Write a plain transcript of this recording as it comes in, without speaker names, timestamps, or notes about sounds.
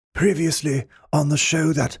Previously on the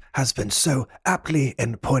show that has been so aptly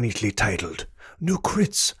and poignantly titled, New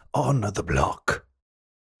Crits on the Block.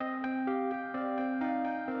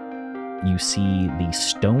 You see the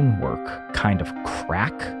stonework kind of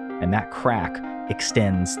crack, and that crack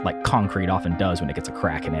extends like concrete often does when it gets a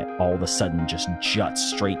crack in it. All of a sudden just juts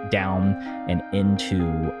straight down and into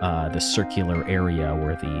the circular area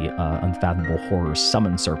where the Unfathomable Horror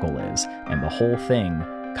summon circle is. And the whole thing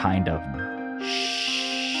kind of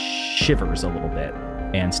shivers a little bit.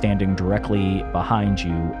 And standing directly behind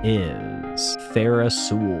you is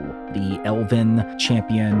Therasul, the elven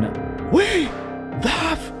champion. We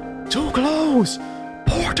have to close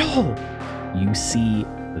portal. You see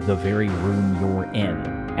the very room you're in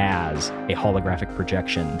as a holographic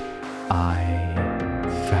projection. I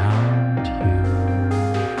found you.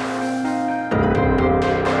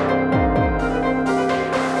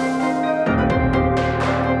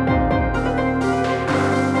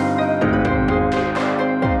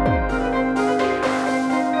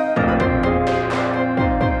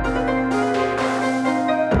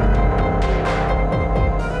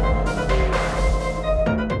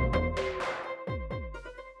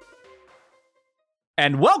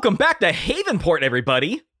 And welcome back to Havenport,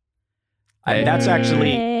 everybody. That's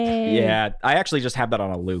actually, I actually just have that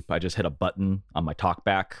on a loop. I just hit a button on my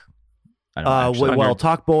talkback.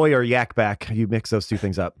 Talk boy or yak back. You mix those two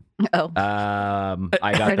things up. Oh. I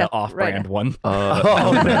got the off-brand one.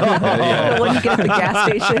 Oh, no. The one you get at the gas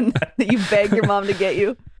station that you beg your mom to get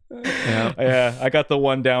you. Yeah, I got the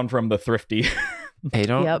one down from the Thrifty. Hey,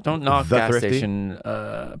 don't knock The gas Thrifty? station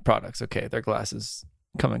products. Okay, their glasses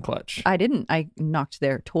come in clutch. I didn't. I knocked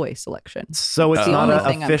their toy selection. So it's The not only an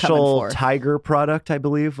thing I'm official coming for. Tiger product, I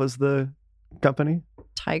believe, was the company.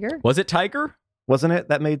 Tiger? Was it Tiger? Wasn't it?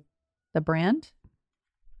 That made... The brand?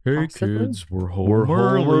 Hey Possibly. kids, we're home We're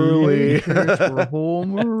home early. early. We're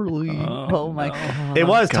home early. Oh my God. It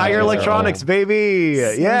was God. Tiger Electronics, baby.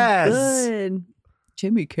 So Yes. good.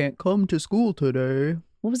 Jimmy can't come to school today.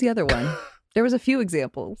 What was the other one? There was a few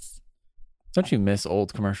examples. Don't you miss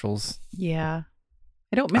old commercials? Yeah.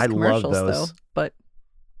 I don't miss I love commercials those. though, but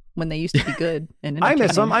when they used to be good and I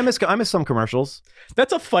miss them. entertaining. I miss some commercials.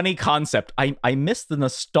 That's a funny concept. I miss the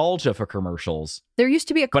nostalgia for commercials, There used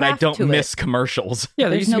to be a but craft I don't to miss it. commercials. Yeah, there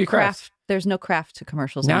There's used to no be craft. There's no craft to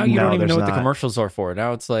commercials Now anymore. you don't No, even know there's what the not. commercials are for.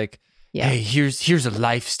 Now it's like, Yeah. hey, here's a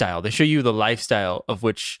lifestyle. They show you the lifestyle of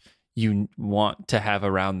which you want to have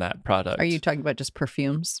around that product. Are you talking about just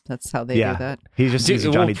perfumes? That's how they Yeah. do that. He just Dude, used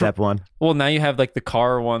a Johnny well, Depp one. Well, now you have like the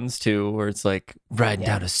car ones too, where it's like riding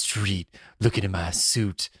down a street, looking at my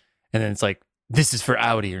suit, and then it's like, this is for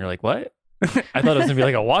Audi, and you're like, what? I thought it was gonna be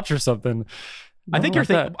like a watch or something. I think Like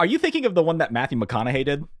that. Are you thinking of the one that Matthew McConaughey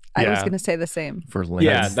did? I was Yeah. going to say the same. For Lynn.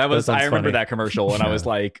 Yeah, that was. sounds I remember funny. that commercial, and I was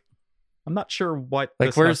like, I'm not sure what. Like,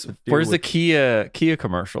 this where's has to do the with- Kia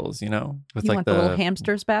commercials? You know, with You like want the little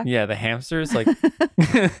hamsters back? Yeah, the hamsters. Like,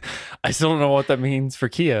 I still don't know what that means for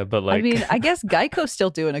Kia, but like, I mean, I guess Geico's still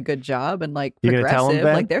doing a good job and like You gonna tell him, progressive.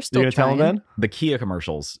 Ben? Like they're still You gonna tell him, trying. Ben? the Kia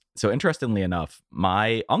commercials? So interestingly enough,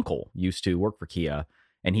 my uncle used to work for Kia,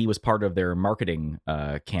 and he was part of their marketing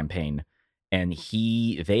campaign. And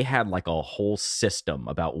they had like a whole system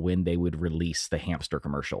about when they would release the hamster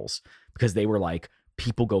commercials, because they were like,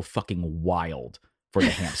 people go fucking wild for the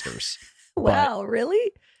hamsters. Wow,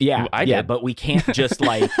 really? Yeah, I yeah, did. but we can't just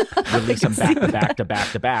like release them back to back to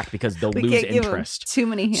back to back because they'll We lose can't give 'em interest. too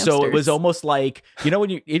many hamsters. So it was almost like, when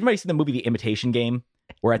anybody see the movie The Imitation Game,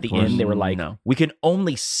 where at the end they were like, No. we can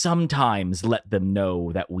only sometimes let them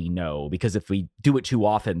know that we know, because if we do it too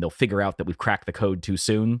often, they'll figure out that we've cracked the code too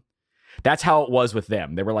soon. That's how it was with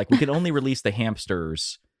them. They were like, we can only release the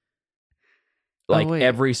hamsters like wait.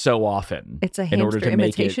 every so often. It's a in order hamster to make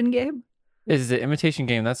imitation game. is the imitation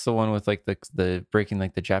game? That's the one with like the breaking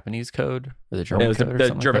like the Japanese code or the It German was code or the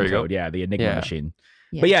something German like that. code, yeah, the Enigma Yeah. machine.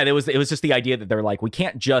 Yeah. But yeah, it was just the idea that they're like, we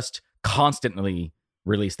can't just constantly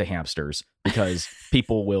release the hamsters because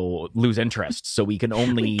people will lose interest. So we can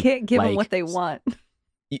only We can't give them like, what they want.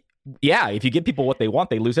 Yeah, if you give people what they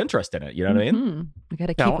want, they lose interest in it. You know what I mean? Mhm. We got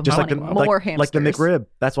to keep Yeah, them Just like wanting the more like, hamsters. like the McRib.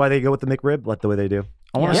 That's why they go with the McRib, like the way they do.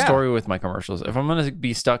 I want Yeah. a story with my commercials. If I'm gonna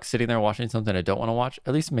be stuck sitting there watching something I don't want to watch,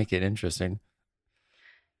 at least make it interesting.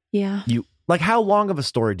 Yeah. Like, how long of a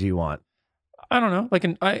story do you want? I don't know, like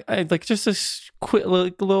I like just a quick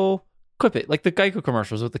little quip it, like the Geico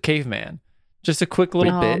commercials with the caveman. Just a quick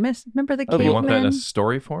little Oh, bit, remember the Oh, caveman? you want that in a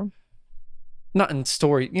story form? not in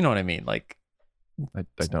story. You know what I mean? Like I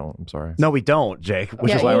don't. I'm sorry. No, we don't, Jake,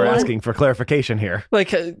 which Yeah, is why you we're want- asking for clarification here.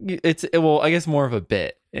 well, I guess more of a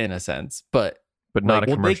bit in a sense, but But not like,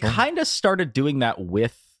 a Well, they commercial. kind of started doing that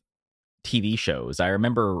with TV shows. I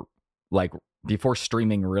remember like before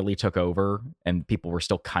streaming really took over and people were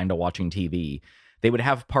still kind of watching TV, they would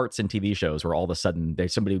have parts in TV shows where all of a sudden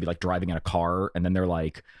somebody would be like driving in a car and then they're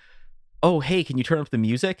like, oh, hey, can you turn up the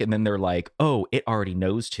music? And then they're like, oh, it already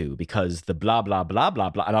knows to because the blah, blah, blah,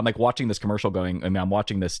 blah, blah. And I'm like watching this commercial I'm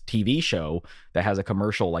watching this TV show that has a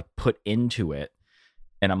commercial like put into it.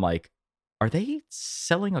 And I'm like, are they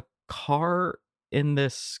selling a car in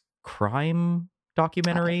this crime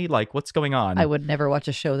documentary? Like, what's going on? I would never watch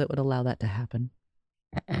a show that would allow that to happen.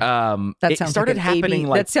 That That it sounds started like happening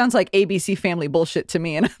like that sounds like ABC Family bullshit to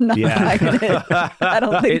me, and I'm not Yeah. buying it. I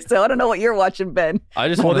don't think so. I don't know what you're watching, Ben. I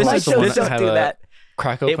just Well, want to this watch is- someone this that is- have do a that.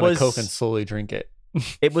 crack It open was- a Coke and slowly drink it.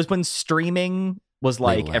 it was when streaming was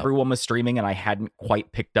like Legal out. everyone was streaming and I hadn't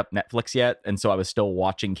quite picked up Netflix yet. And so I was still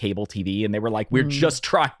watching cable TV and they were like, we're just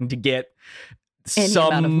trying to get Any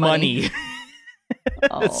amount some of money.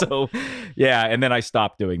 Oh. So yeah. And then I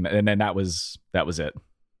stopped doing that. And then that was it.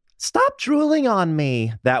 Stop drooling on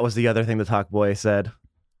me. That was the other thing the Talk Boy said.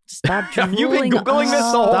 Stop Have you been drooling Googling this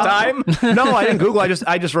the whole Stop. time? No, I didn't Google.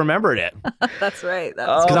 I just remembered it That's right.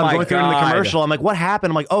 Oh, because I'm my going through it in the God. commercial. I'm like, what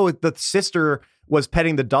happened? I'm like, oh, the sister was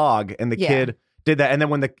petting the dog, and the Yeah. kid did that. And then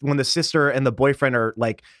when the sister and the boyfriend are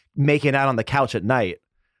like making out on the couch at night,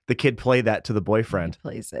 the kid played that to the boyfriend. He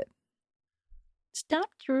plays it. Stop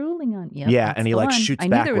drooling on you. Yeah, and he, like, shoots I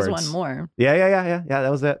knew there was backwards. one more. Yeah. That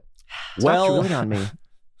was it. Stop Well- drooling on me.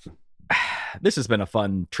 This has been a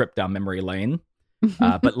fun trip down memory lane.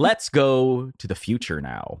 But let's go to the future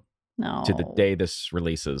now, No. to the day this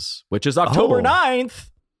releases, which is October Oh.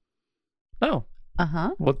 9th. Oh,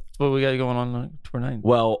 Uh-huh. what we got going on October 9th?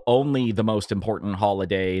 Well, only the most important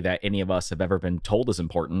holiday that any of us have ever been told is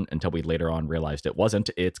important until we later on realized it wasn't.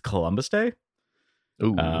 It's Columbus Day.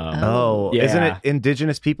 Ooh. Oh, yeah. isn't it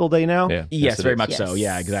Indigenous People Day now? Yeah. Yes, it very is. much so.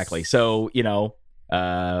 Yeah, Yes. exactly. So,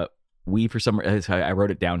 we for some I wrote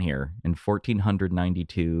it down here. In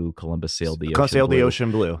 1492, Columbus sailed the ocean Sailed the blue.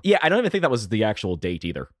 Ocean Blue. Yeah, I don't even think that was the actual date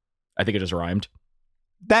either. I think it just rhymed.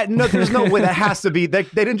 There's no way that has to be. They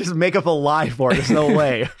didn't just make up a lie for it. There's no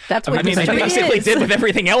way. That's what I mean, they history basically is. did with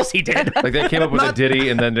everything else he did. Like they came up with a ditty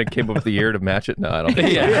and then they came up with the year to match it. No, I don't think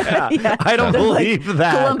so. Yeah. Yeah. I don't They're like, believe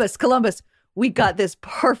that. Columbus, we got this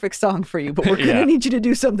perfect song for you, but we're Yeah. gonna need you to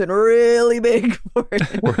do something really big for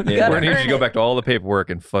it. We're You going gotta to need you earn to go it. back to all the paperwork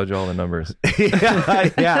and fudge all the numbers.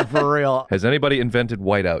 yeah, for real. Has anybody invented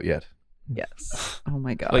whiteout yet? Yes. Oh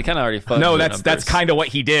my god. They kind of already fudged No, the that's numbers. kind of what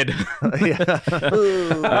he did.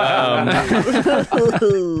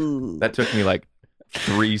 That took me like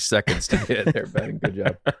 3 seconds to get there, Ben. Good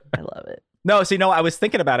job. I love it. No, see, no, I was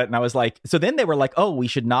thinking about it and I was like, so then they were like, oh, we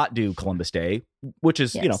should not do Columbus Day, which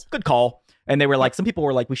is, Yes. good call. And they were like, some people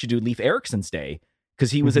were like, we should do Leif Erikson's Day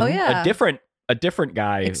because he was Oh, yeah. a different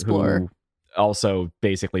guy Explorer. who also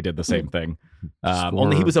basically did the same thing. Just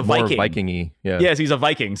Only he was a more Viking. Viking-y. Yeah. Yes, he's a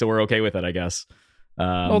Viking, so we're okay with it, I guess.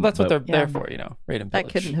 Well, that's what but- they're there Yeah. for, raid and That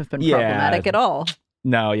pillage. couldn't have been Yeah. problematic at all.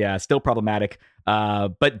 No, yeah, still problematic.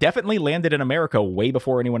 But definitely landed in America way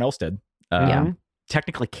before anyone else did. Yeah.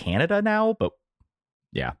 Technically Canada now, but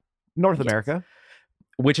yeah. North Yes. America.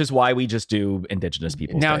 Which is why we just do Indigenous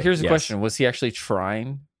Peoples Now, Day. here's the Yes. question: was he actually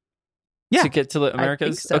trying? Yeah. To get to the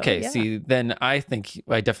Americas. so, Okay. yeah. See, then I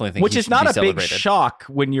definitely think Which he is should not be a big celebrated. shock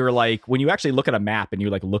when you're like, when you actually look at a map and you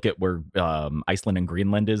like look at where Iceland and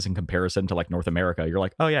Greenland is in comparison to like North America, you're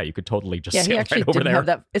like, oh yeah, you could totally just Yeah, sail he actually right over didn't there. have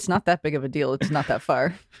that. It's not that big of a deal. It's not that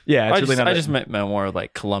far. Yeah, it's I really just, not. I just meant more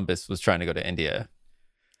like Columbus was trying to go to India.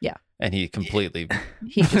 Yeah. And he completely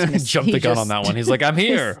He just missed, jumped he the gun just- on that one. He's like, I'm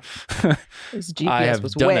here. His I GPS have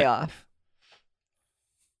was done way it. off.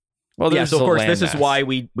 Well, yeah, there's so of a course this is landmass. why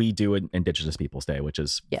we do an Indigenous Peoples Day, which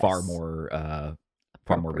is Yes. far more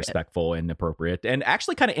Appropriate. respectful and appropriate, and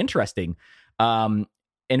actually kind of interesting.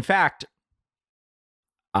 In fact,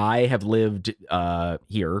 I have lived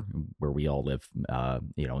here, where we all live,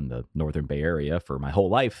 in the Northern Bay Area for my whole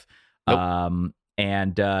life. Nope.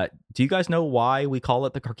 And do you guys know why we call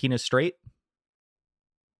it the Carquinez Strait?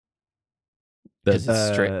 Because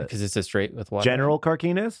it's straight. Uh, Because it's a straight with water. General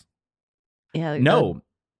Carquinez? Yeah. No,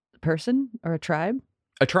 A person or a tribe?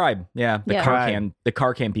 a tribe. Yeah, the Yeah.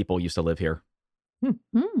 Carcan people used to live here,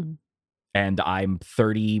 Hmm. and I'm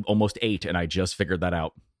 30, almost 8, and I just figured that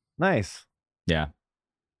out. Nice. Yeah.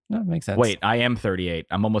 That makes sense. Wait, I am 38.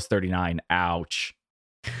 I'm almost 39. Ouch.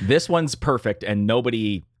 This one's perfect, and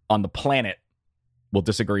nobody on the planet will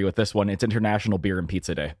disagree with this one. It's International Beer and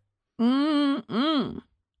Pizza Day. Mm-mm.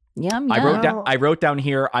 Yum, I yum. wrote down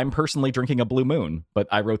here, I'm personally drinking a Blue Moon, but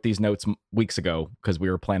I wrote these notes weeks ago because we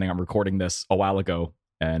were planning on recording this a while ago,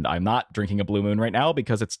 and I'm not drinking a Blue Moon right now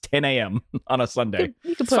because it's 10 a.m. on a Sunday.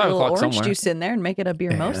 You could It's put a 5 little o'clock orange somewhere. juice in there and make it a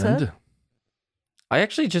beer mosa. And I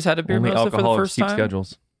actually just had a beer Only mimosa for the alcoholics first keep time.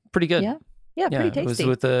 schedules. Pretty good. Yeah, pretty tasty. It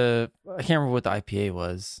was with I can't remember what the IPA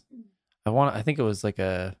was. I think it was like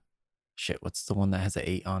a what's the one that has an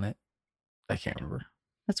 8 on it? I can't remember.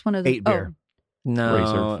 That's one of the 8 beer. No,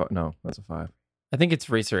 Racer, no, that's a 5. I think it's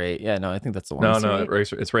Racer 8. Yeah, no, I think that's the one. No,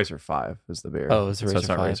 it's Racer 5 is the beer. Oh, it's Racer so it's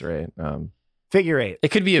not 5. Racer 8. Figure 8. It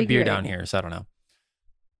could be a Figure beer eight. down here, so I don't know.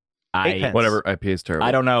 8 pence. Whatever, IPA is terrible.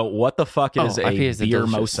 I don't know what the fuck is a IPAs are beer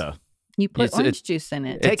delicious. mosa. You put It's- orange juice in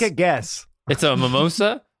it. Take a guess. It's a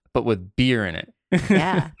mimosa, but with beer in it.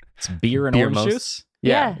 Yeah. It's beer and Beer orange mosa. juice.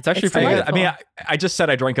 Yeah, it's actually it's pretty good. delightful. I mean, I just said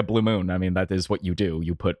I drank a Blue Moon. I mean, that is what you do.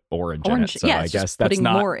 You put orange in it. Orange. So Yeah, I it's guess just that's putting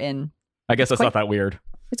not. more in. I guess that's quite- not that weird.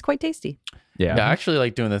 It's quite tasty. Yeah. Yeah, I actually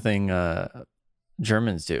like doing the thing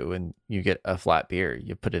Germans do when you get a flat beer.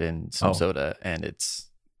 You put it in some soda, and it's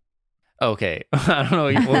okay. I don't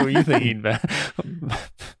know. What were you thinking,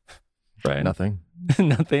 Brian? Nothing.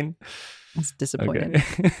 Nothing. It's disappointing.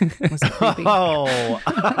 Okay. Was it creepy? Oh.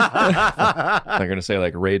 They're gonna say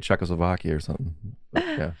like raid Czechoslovakia or something. But,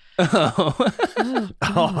 yeah. Oh.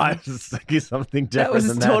 I was thinking something different That was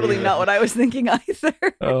than totally that. not what I was thinking either.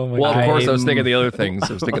 Oh my Well, god. of course, I was I'm- thinking the other things.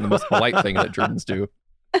 I was thinking the most polite thing that Germans do.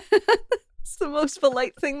 It's the most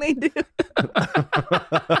polite thing they do.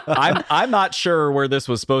 I'm not sure where this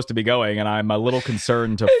was supposed to be going, and I'm a little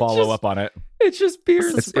concerned to follow just- up on it. It's just beer.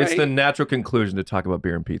 This is It's the Sprite. natural conclusion to talk about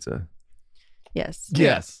beer and pizza. Yes.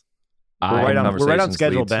 Yes. We're right on Conversations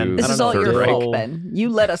schedule, lead Ben. to This I don't is know all if your we're fault, right. Ben. You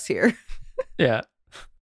let us here. Yeah.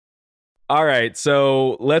 All right,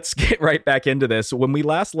 so let's get right back into this. When we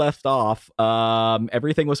last left off,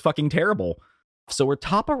 everything was fucking terrible. So we're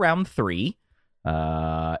top of round 3,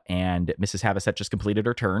 and Mrs. Havasset just completed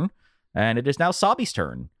her turn, and it is now Sabi's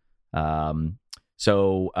turn.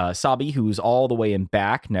 So Sabi, who's all the way in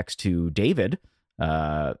back next to David,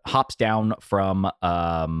 hops down from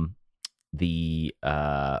the...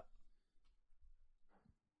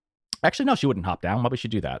 Actually, no, she wouldn't hop down. Why would she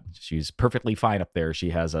do that? She's perfectly fine up there. She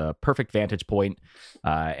has a perfect vantage point,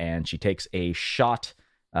 and she takes a shot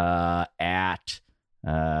at,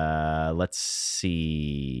 let's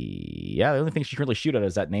see. Yeah, the only thing she can really shoot at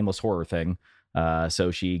is that nameless horror thing. So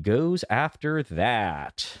she goes after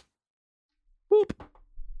that. Boop.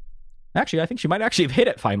 Actually, I think she might actually have hit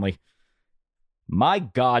it finally. My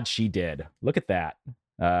God, she did. Look at that.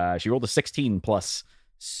 She rolled a 16 plus.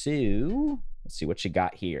 So let's see what she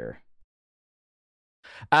got here.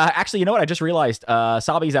 Actually, you know what? I just realized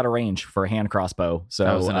Sabi's out of range for a hand crossbow.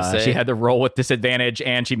 I was So gonna say. she had to roll with disadvantage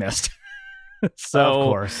and she missed. So Of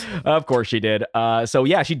course. of course she did. So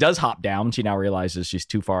yeah, she does hop down. She now realizes she's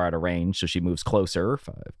too far out of range. So she moves closer.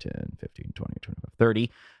 5, 10, 15, 20, 25,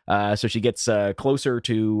 30. So she gets closer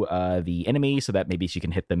to the enemy so that maybe she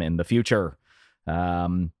can hit them in the future.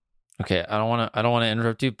 Okay, I don't want to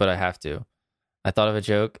interrupt you, but I have to. I thought of a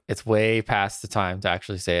joke. It's way past the time to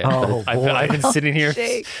actually say it. Oh, I've been boy. sitting here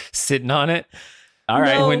Jake. sitting on it. All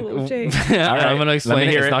right. No. Jake. I'm going to Let explain me it.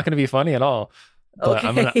 hear It's it. not going to be funny at all. But Okay,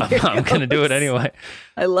 I'm going to do it here anyway. goes.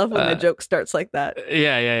 I love when the Uh, joke starts like that.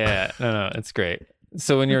 Yeah. No, it's great.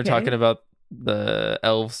 So when you were Okay. talking about the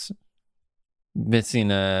elves missing,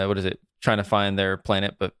 what is it? Trying to find their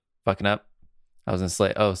planet, but fucking up. I was in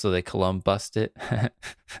Slay. Oh, so they Columbused it.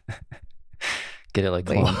 Get it like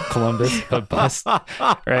Wait. Columbus, but bust.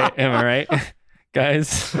 Right? Am I right,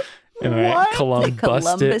 guys? Am I right? What?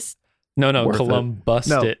 Columbused it. No, Worth it. Columbused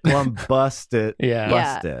No, it. Columbust it. Yeah.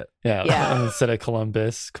 Bust it. Yeah. Yeah. Instead of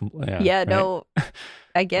Columbus. Yeah, right? no,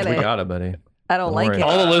 I get We it. got it, buddy. I don't Don't like worry. it.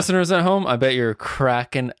 All the listeners at home, I bet you're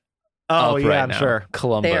cracking Oh, up yeah, right I'm now. sure.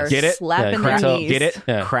 Columbus. They are Get it? slapping Yeah, their so- knees. Get it?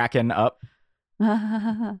 Yeah. Cracking up.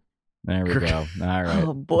 oh There we go. All right.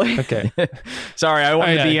 boy. Okay. Sorry, I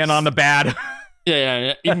wanted Oh, to be yeah. in on the bad.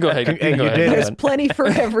 Yeah. You can go ahead. You can go You ahead. did. There's Ben. plenty for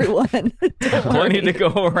everyone. Don't Plenty worry. to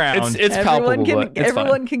go around. It's palpable, but it's everyone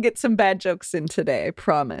fine. can get some bad jokes in today. I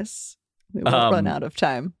promise. We won't run out of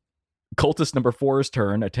time. Cultist number 4's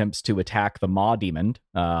turn attempts to attack the Maw Demon.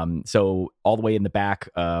 So all the way in the back,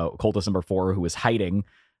 Cultist number 4, who is hiding,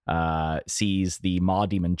 sees the Maw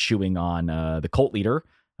Demon chewing on the cult leader,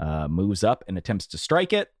 moves up and attempts to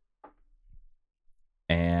strike it,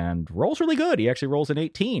 and rolls really good. He actually rolls an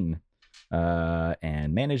 18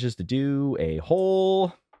 and manages to do a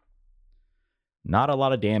whole... Not a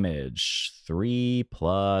lot of damage. 3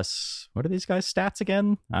 plus... What are these guys' stats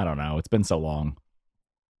again? I don't know. It's been so long.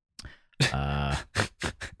 A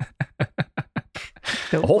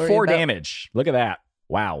Don't whole worry 4 about- damage. Look at that.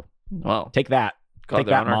 Wow. Wow. Take that. God, Take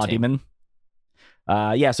they're that, on our Maw team. Demon.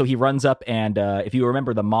 Yeah, so he runs up and if you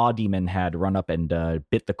remember, the Maw Demon had run up and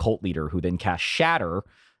bit the cult leader, who then cast Shatter,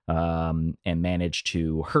 and manage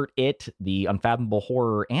to hurt it, the Unfathomable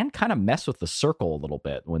Horror, and kind of mess with the circle a little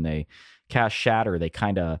bit. When they cast Shatter, they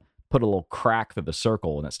kind of put a little crack through the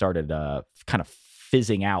circle, and it started kind of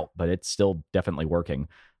fizzing out, but it's still definitely working.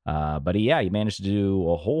 But he managed to do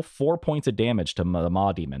a whole 4 points of damage to the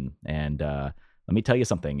Maw Demon, and let me tell you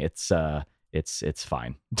something, it's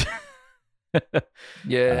fine.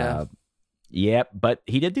 Yeah. But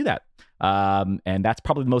he did do that, and that's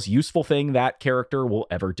probably the most useful thing that character will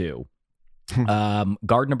ever do.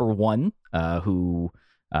 Guard number 1, who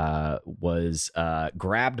was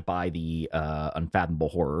grabbed by the Unfathomable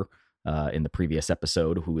Horror in the previous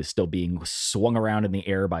episode, who is still being swung around in the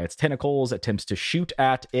air by its tentacles, attempts to shoot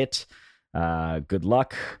at it. Good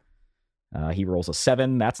luck. He rolls a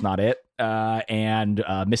 7. That's not it. And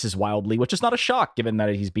misses wildly, which is not a shock given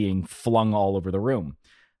that he's being flung all over the room.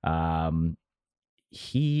 I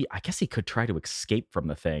guess he could try to escape from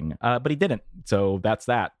the thing, but he didn't. So that's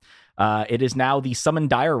that. It is now the Summoned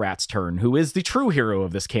Dire Rat's turn, who is the true hero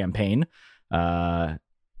of this campaign.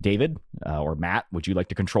 David or Matt, would you like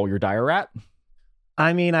to control your Dire Rat?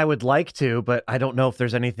 I mean, I would like to, but I don't know if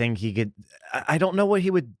there's anything he could. I don't know what he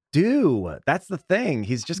would do. That's the thing.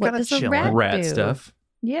 He's just kind of chilling. Rat stuff.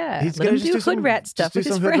 Yeah, He's let gonna him do hood rat stuff with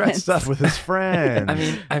his hood rat friends. stuff with his friends. I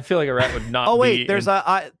mean, I feel like a rat would not. Oh wait, be there's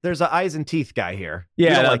a eyes and teeth guy here. Yeah,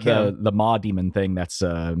 You don't like him. the Maw Demon thing that's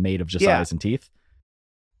made of just eyes and teeth.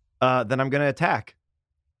 Then I'm gonna attack.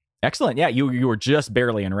 Excellent. Yeah, you were just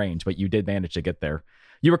barely in range, but you did manage to get there.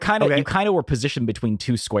 You were kind of were positioned between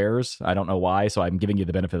 2 squares. I don't know why, so I'm giving you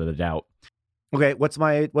the benefit of the doubt. Okay, what's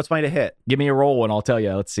my to hit? Give me a roll and I'll tell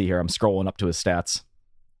you. Let's see here. I'm scrolling up to his stats.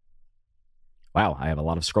 Wow, I have a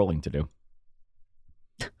lot of scrolling to do.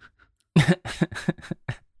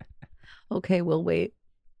 Okay, we'll wait.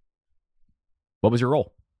 What was your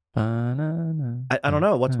roll? I don't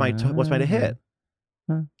know. What's my to hit?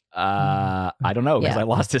 I don't know because I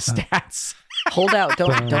lost his stats. Hold out.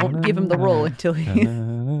 Don't give him the roll until he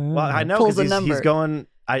Well, I know pulls a because number. he's going.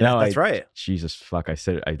 That's right. Jesus fuck! I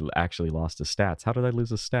said I actually lost his stats. How did I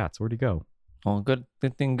lose his stats? Where'd he go? Well, good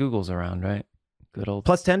thing Google's around, right? Good old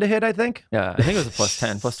Plus 10 to hit, I think. Yeah, I think it was a plus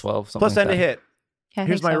 10, plus 12, something Plus 10 like to hit. Yeah, I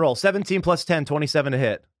Here's think my so. roll. 17 plus 10, 27 to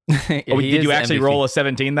hit. that. Did you actually roll a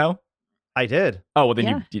 17 though? I did. Oh well,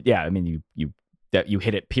 then I mean you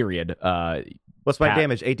hit it. Period. What's my Pat.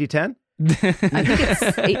 damage? 8d10? I think it's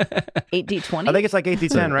 8d20. I think it's like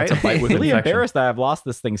 8d10, right? I'm really embarrassed that I've lost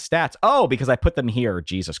this thing's stats. Oh, because I put them here.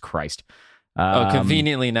 Jesus Christ.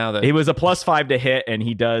 Conveniently now that He was a plus 5 to hit, and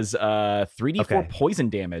he does 3d4 poison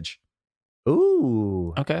damage.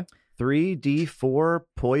 Ooh. Okay. 3d4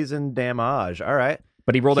 poison damage. All right.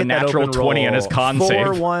 But he rolled a Hit that natural open 20 on his roll. con 4,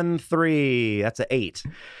 save. 1, 3. That's an 8.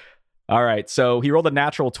 All right, so he rolled a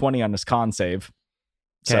natural 20 on his con save.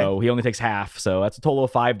 So he only takes half. So that's a total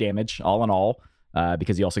of 5 damage, all in all,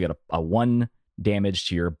 because you also get a 1 damage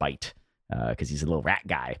to your bite, because he's a little rat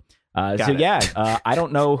guy. I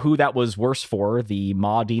don't know who that was worse for, the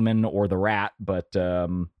Maw Demon or the rat, but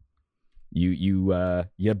you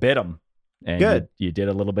bit him. And Good. You did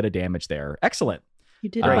a little bit of damage there. Excellent. You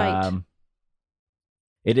did right.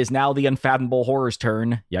 It is now the Unfathomable Horror's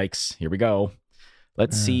turn. Yikes. Here we go.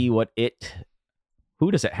 Let's see who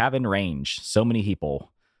does it have in range? So many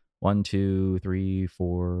people. 1, 2, 3,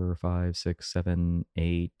 4, 5, 6, 7,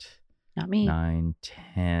 8. Not me. 9,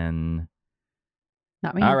 10.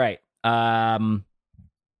 Not me. All right. Not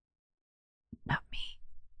me.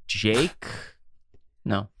 Jake.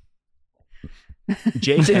 No.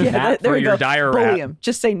 Jake and Matt for your dire Bully rat. him.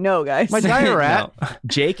 Just say no, guys. My dire rat. No.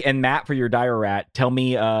 Jake and Matt for your dire rat. Tell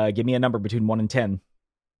me, give me a number between 1 and 10.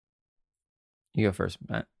 You go first,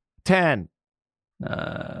 Matt. 10.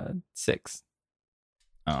 6.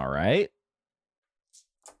 All right.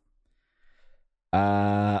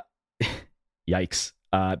 Yikes.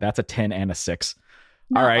 That's a 10 and a 6.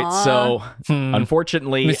 All right. So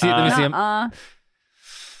unfortunately, Let me see him. I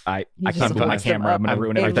just can't move my messed him camera. I'm up. going to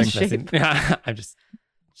ruin I'm everything. shape. Yeah, I'm just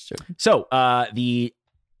joking. So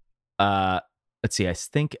let's see. I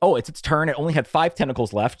think. Oh, it's its turn. It only had 5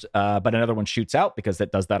 tentacles left, but another one shoots out because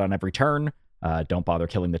it does that on every turn. Don't bother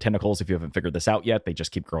killing the tentacles if you haven't figured this out yet. They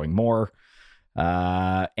just keep growing more.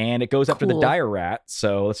 And it goes after the dire rat.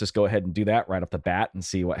 So let's just go ahead and do that right off the bat and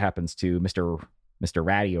see what happens to Mr.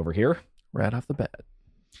 Ratty over here. Right off the bat.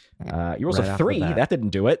 He rolls Right a off the 3. bat. That didn't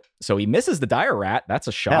do it. So he misses the dire rat. That's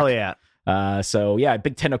a shock. Hell yeah. So yeah, a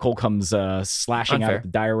big tentacle comes slashing out Unfair. at the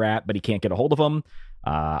dire rat, but he can't get a hold of him.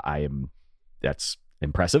 That's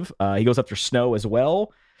impressive. He goes after Snow as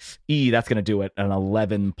well. That's gonna do it. An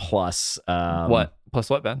 11 plus. What? Plus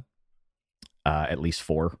what, Ben? At least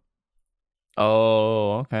 4.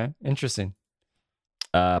 Oh, okay. Interesting.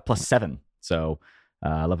 plus 7. So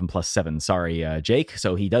 11 plus 7. Sorry, Jake.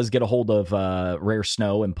 So he does get a hold of Rare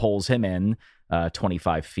Snow and pulls him in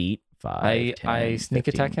 25 feet. 5, 10, I sneak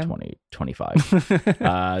 15, attack him? 20,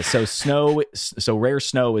 25. So Rare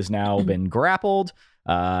Snow has now been grappled.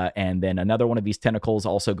 And then another one of these tentacles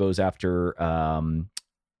also goes after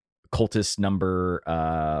cultist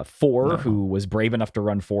number 4, who was brave enough to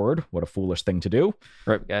run forward. What a foolish thing to do.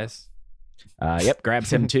 Right, guys. Yep,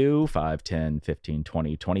 grabs him too. 5, 10, 15,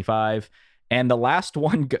 20, 25. And the last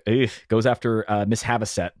one goes after Miss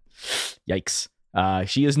Havasset. Yikes.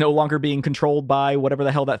 She is no longer being controlled by whatever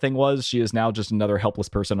the hell that thing was. She is now just another helpless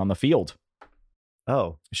person on the field.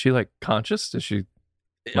 Oh, Is she like conscious? Is she?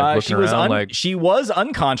 She was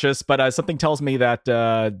unconscious, but something tells me that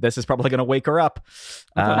this is probably going to wake her up.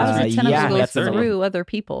 How does the tentacle go that's through other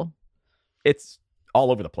people? It's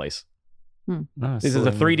all over the place. This is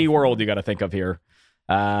a 3D world you got to think of here.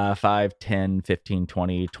 5, 10, 15,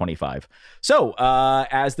 20, 25. So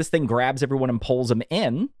as this thing grabs everyone and pulls them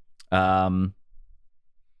in, got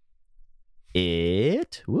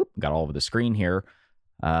all over the screen here.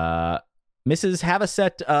 Mrs.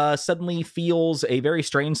 Havasset suddenly feels a very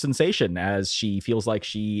strange sensation as she feels like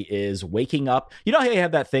she is waking up. You know how you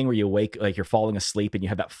have that thing where you wake, like you're falling asleep and you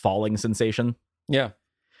have that falling sensation? Yeah.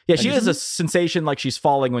 Yeah, she has a sensation like she's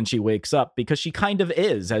falling when she wakes up, because she kind of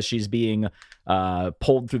is, as she's being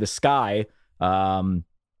pulled through the sky by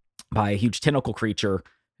a huge tentacle creature.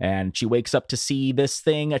 And she wakes up to see this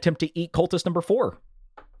thing attempt to eat cultist number 4.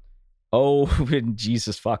 Oh,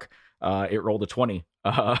 Jesus fuck. It rolled a 20.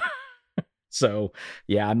 So,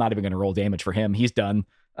 yeah, I'm not even going to roll damage for him. He's done.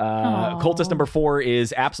 Cultist number 4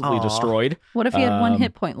 is absolutely destroyed. What if he had 1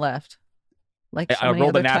 hit point left? Like so I many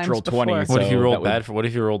rolled a other natural times before? 20. What if you So rolled that would- bad for? What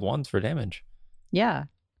if you rolled 1s for damage? Yeah.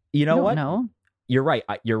 You know I don't what? know. You're right.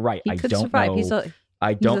 You're right. He I could don't survive. know.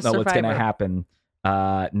 I don't know what's going to survivor. happen.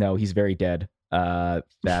 No, he's very dead.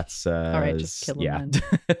 That's All right, just kill him yeah.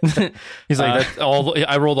 then. He's like, that's all.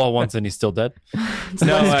 I rolled all 1s and he's still dead.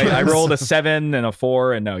 No, I rolled a 7 and a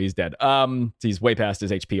 4, and no, he's dead. He's way past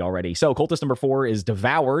his HP already. So cultist number 4 is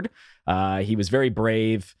devoured. He was very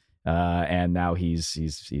brave, and now he's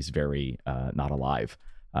very not alive.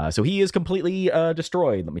 So he is completely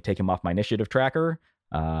destroyed. Let me take him off my initiative tracker.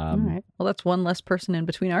 All right. Well, that's one less person in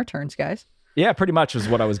between our turns, guys. Yeah, pretty much is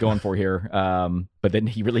what I was going for here. But then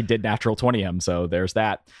he really did natural 20 him, so there's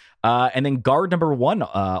that. And then guard number 1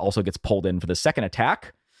 also gets pulled in for the second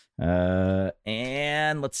attack.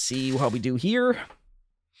 And let's see how we do here.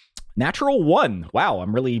 Natural 1. Wow,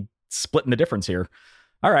 I'm really splitting the difference here.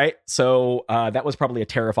 All right, so that was probably a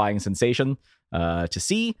terrifying sensation to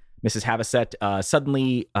see. Mrs. Havasset,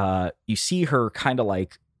 suddenly you see her kind of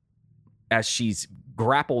like, as she's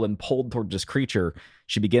grappled and pulled towards this creature,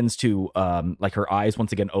 she begins to like her eyes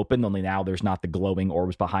once again open, only now there's not the glowing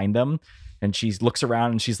orbs behind them. And she looks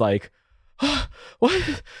around and she's like, oh, what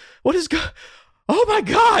is oh my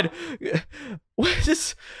God, what is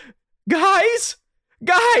this? Guys,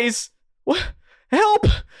 what? Help!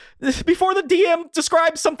 Before the DM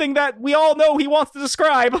describes something that we all know he wants to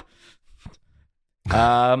describe.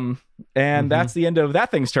 And that's the end of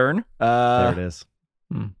that thing's turn. there it is.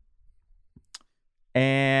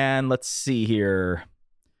 And let's see here.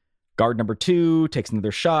 Guard number 2 takes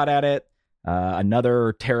another shot at it.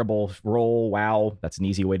 Another terrible roll. Wow, that's an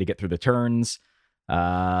easy way to get through the turns.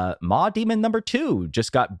 Maw Demon number 2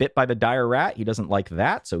 just got bit by the dire rat. He doesn't like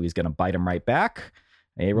that, so he's going to bite him right back.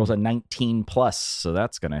 He rolls a 19 plus, so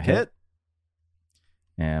that's going to hit.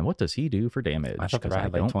 And what does he do for damage? I thought the Because rat I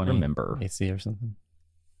had like don't 20 remember. AC or something.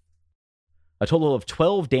 A total of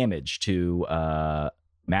 12 damage to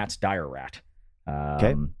Matt's dire rat.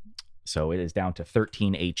 Okay. So it is down to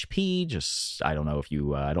 13 HP. Just, I don't know if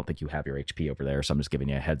you, I don't think you have your HP over there, so I'm just giving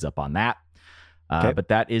you a heads up on that. Okay. But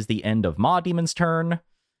that is the end of Maw Demon's turn.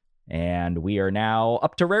 And we are now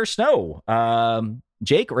up to Rare Snow.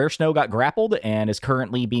 Jake, Rare Snow got grappled and is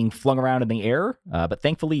currently being flung around in the air. But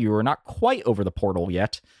thankfully, you are not quite over the portal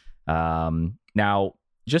yet. Now,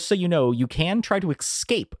 just so you know, you can try to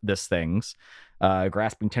escape this thing's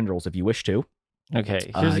grasping tendrils if you wish to.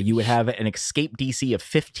 Okay. You would have an escape DC of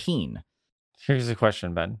 15. Here's a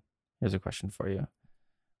question, Ben. Here's a question for you.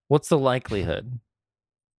 What's the likelihood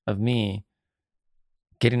of me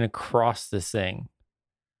getting across this thing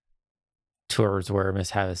towards where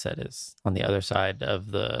Miss Havasset is on the other side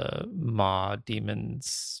of the Maw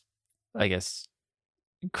Demon's, I guess,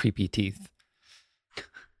 creepy teeth?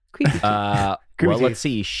 Creepy. Well, let's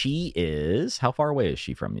see. She is, how far away is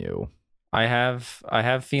she from you? I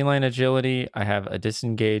have feline agility, I have a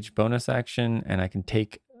disengage bonus action, and I can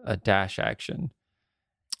take a dash action.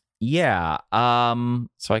 Yeah.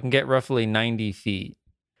 So I can get roughly 90 feet.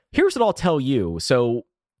 Here's what I'll tell you. So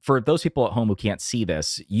for those people at home who can't see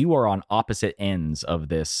this, you are on opposite ends of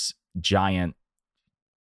this giant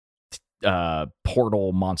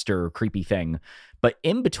portal monster creepy thing. But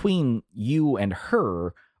in between you and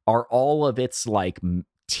her are all of its like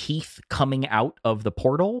teeth coming out of the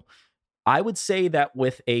portal. I would say that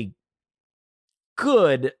with a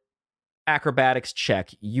good acrobatics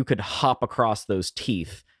check, you could hop across those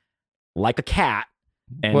teeth like a cat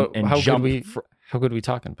and jump. How good are we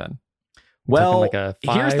talking, Ben? Well, like a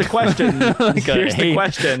 5? here's the question. Like Here's the 8.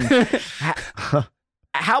 question.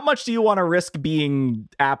 How much do you want to risk being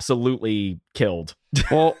absolutely killed?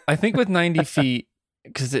 Well, I think with 90 feet,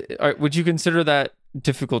 because would you consider that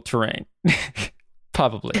difficult terrain?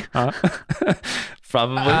 Probably. Huh?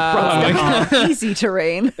 Probably. Easy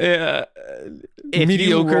terrain. Yeah. If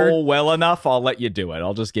mediocre. you roll well enough, I'll let you do it.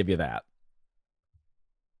 I'll just give you that.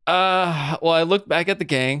 Well, I look back at the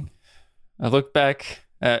gang. I look back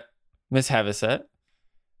at Miss Havasset,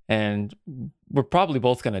 and we're probably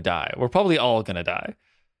both gonna die. We're probably all gonna die.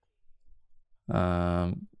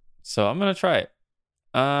 So I'm gonna try it.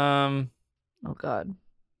 Oh God.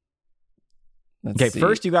 Okay, see.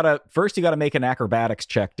 first you gotta make an acrobatics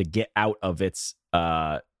check to get out of its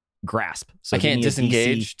grasp. So I give can't me a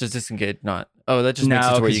disengage. DC. Does disengage not? Oh, that just No, makes it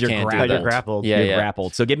to where 'cause you you're can't do grappled. that. You're grappled. Yeah, You're yeah.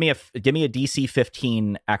 grappled. So give me a DC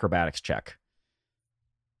 15 acrobatics check.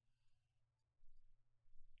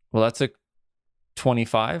 Well, that's a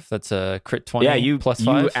 25. That's a crit 20. Yeah, you plus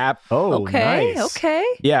you 5. Okay. Nice. Okay.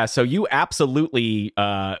 Yeah, so you absolutely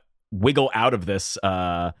wiggle out of this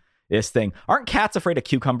this thing. Aren't cats afraid of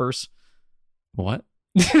cucumbers? What?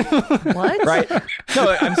 What? Right?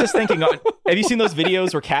 No, I'm just thinking. Have you seen those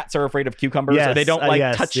videos where cats are afraid of cucumbers? Yes, They don't like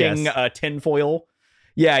yes, touching yes. tinfoil.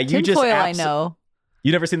 Yeah, you just. Tinfoil, I know.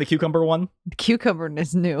 You never seen the cucumber one? Cucumber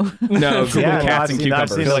is new. No, Google Yeah, no, cats I've and seen- I've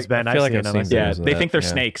cucumbers. seen those, Ben. I feel I've like seen I've them. seen Yeah, videos of they that, think they're yeah.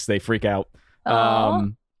 snakes. They freak out. Aw.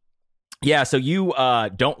 Yeah, so you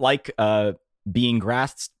don't like being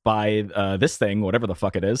grasped by this thing, whatever the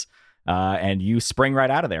fuck it is, and you spring right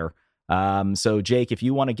out of there. So Jake, if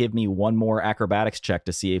you want to give me one more acrobatics check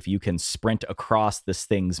to see if you can sprint across this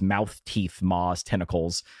thing's mouth, teeth, maws,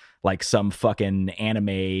 tentacles, like some fucking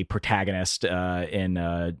anime protagonist in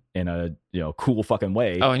a cool fucking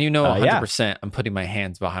way. Oh, and 100%. Yeah. I'm putting my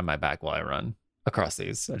hands behind my back while I run across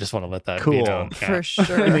these. I just want to let that be Cool. known. Yeah. For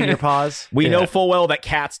sure. You mean your paws? We Yeah. know full well that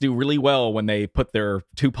cats do really well when they put their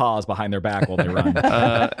two paws behind their back while they run.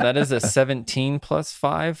 That is a 17 plus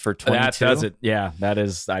 5 for 22. That does it. Yeah, that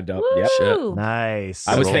is. I don't. Yep. Woo. Nice.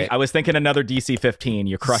 I was thinking another DC 15.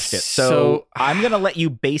 You crushed it. So, So- I'm gonna let you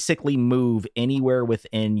basically move anywhere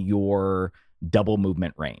within your double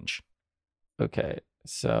movement range Okay.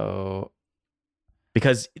 So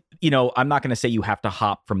because I'm not gonna say you have to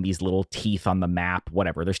hop from these little teeth on the map.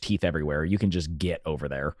 Whatever. There's teeth everywhere. You can just get over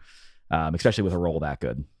there, especially with a roll that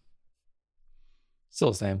good.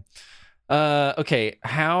 still the same. Okay.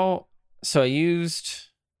 So I used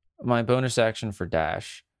my bonus action for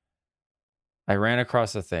dash. I ran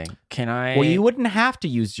across the thing. Can I? Well, you wouldn't have to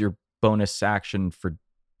use your bonus action for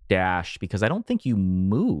dash because I don't think you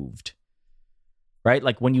moved. Right?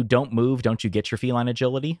 Like when you don't move, don't you get your feline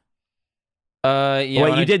agility? Yeah. Wait,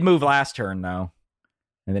 when you I- did move last turn though,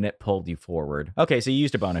 and then it pulled you forward. Okay, so you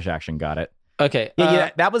used a bonus action. Got it. Okay.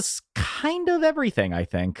 Yeah, that was kind of everything, I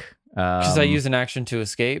think. Because I use an action to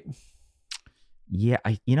escape. Yeah,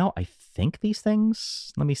 I think these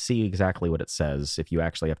things. Let me see exactly what it says. If you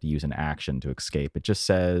actually have to use an action to escape, it just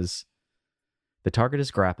says the target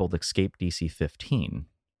is grappled. Escape DC 15.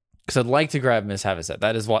 Because I'd like to grab Miss Havasset.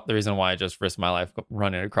 That is the reason why I just risked my life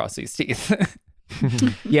running across these teeth.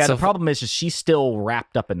 Yeah, So the problem is just she's still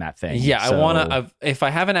wrapped up in that thing. Yeah, so- I want to. If I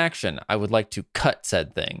have an action, I would like to cut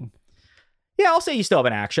said thing. Yeah, I'll say you still have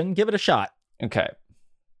an action. Give it a shot. Okay.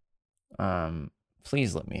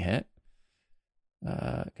 Please let me hit.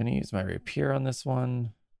 Gonna use my rapier on this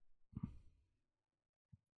one.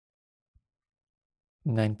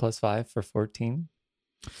 9 plus 5 for 14.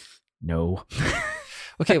 No.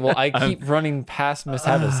 Okay, well I keep running past Miss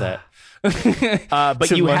Havasset. But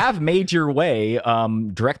To you my- have made your way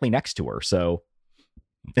directly next to her, so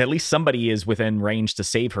at least somebody is within range to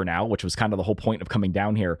save her now, which was kind of the whole point of coming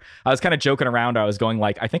down here. I was kind of joking around. I was going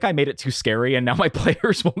like, I think I made it too scary, and now my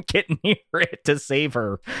players won't get near it to save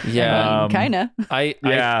her. Yeah. Kinda.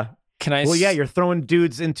 Yeah, Can I? Well, yeah, you're throwing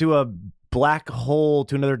dudes into a black hole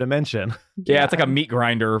to another dimension. yeah, it's like a meat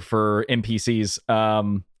grinder for NPCs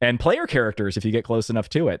and player characters if you get close enough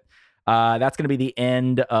to it. That's going to be the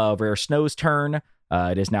end of Rare Snow's turn.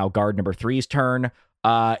 It is now guard number 3's turn.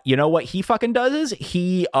 You know what he fucking does is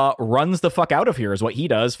he runs the fuck out of here is what he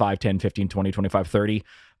does. 5, 10, 15, 20, 25, 30.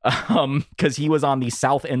 Because he was on the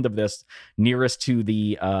south end of this, nearest to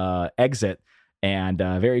the exit, and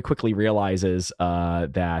very quickly realizes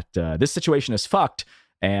that this situation is fucked,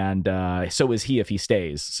 and so is he if he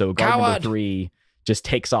stays. So guard number 3 just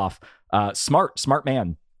takes off. Smart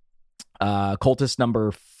man. Cultist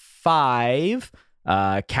number 5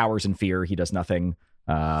 cowers in fear. He does nothing.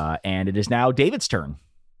 And it is now David's turn.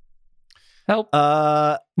 Help.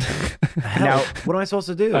 Now, what am I supposed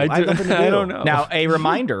to do? I have nothing to do. I don't know. Now, a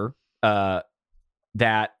reminder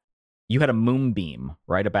that you had a moonbeam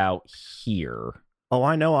right about here. Oh,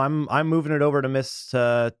 I know. I'm moving it over to Miss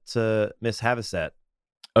Havasset.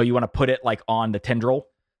 Oh, you want to put it like on the tendril?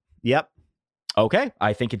 Yep. Okay.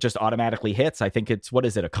 I think it just automatically hits. I think it's, what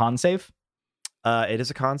is it, a con save? It is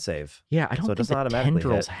a con save. Yeah, I don't So it think doesn't the automatically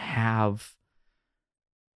tendrils hit. have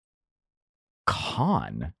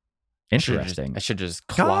con. Interesting. I should just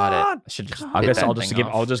clawed it. I should just. I bit guess that I'll just thing give.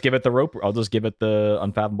 off. I'll just give it the rope. I'll just give it the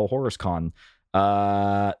Unfathomable Horrors con.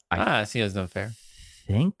 I See, that's not fair.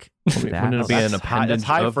 think Wouldn't it be an That's high, appendage that's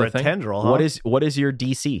high of for the a thing? tendril, huh? what is your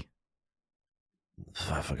DC?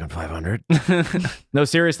 Fucking 500. No,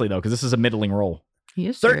 seriously though, because this is a middling roll. He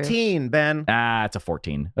is serious. 13, Ben. It's a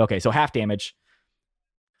 14. Okay, so half damage.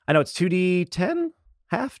 I know it's 2d10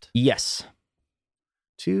 halved. Yes.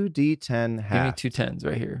 2d10 Give me halved. 2 10s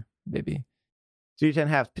right here, baby. 2d10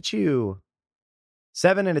 halved. Pichu.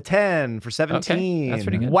 7 and a 10 for 17. that's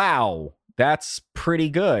pretty good. Wow, that's pretty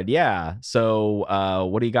good. Yeah. So,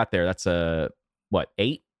 what do you got there? That's a what?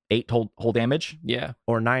 8 whole damage. Yeah,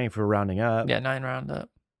 Or 9 for rounding up. yeah, 9 round up.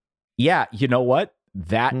 Yeah. You know what?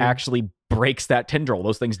 That Hmm. actually breaks that tendril.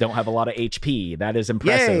 Those things don't have a lot of HP. That is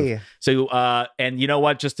impressive. Yay. So, and you know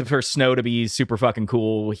what? Just for Snow to be super fucking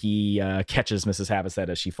cool, he catches Mrs. Havasset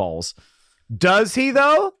as she falls. Does he,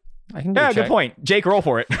 though? I can do Yeah, a check. good point. Jake, roll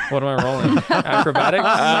for it. What am I rolling? Acrobatics?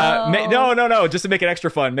 No. Just to make it extra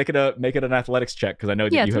fun, make it an athletics check because I know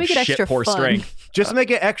that Yeah, you to have make it shit extra poor fun. strength. Just make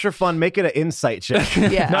it extra fun. Make it an insight check.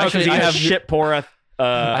 Yeah. No, because Actually, you I have have- shit poor.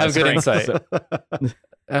 I have good strength. insight.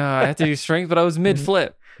 I have to use strength, but I was mid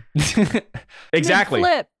flip. Exactly.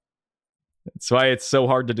 Flip. That's why it's so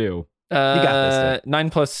hard to do. got this, 9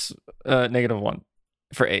 plus -1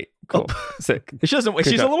 for 8. Cool. Sick. She doesn't. Good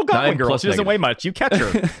She's a job. little goblin 9 girl. plus She doesn't negative. weigh much. You catch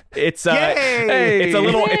her. It's Yay! it's a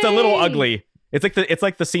little Yay! ugly. It's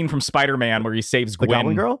like the scene from Spider-Man where he saves The Gwen.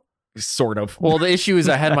 Goblin Girl? Sort of. Well, the issue is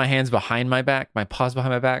I had my hands behind my back, my paws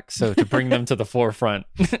behind my back, so to bring them to the forefront.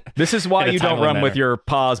 This is why in a you don't timely run with manner. your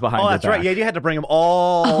paws behind Oh, your that's right. back. Yeah, you had to bring them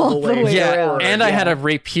all the way. Yeah, forward. and I had a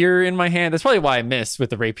rapier in my hand. That's probably why I missed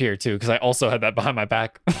with the rapier too, because I also had that behind my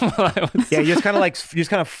back. While I was... Yeah, you just kind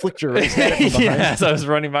of flicked your wrist at it from behind. yeah, so I was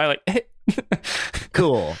running by like.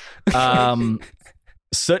 Cool.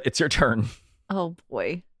 Soot, it's your turn. Oh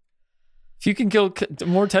boy. If you can kill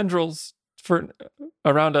more tendrils for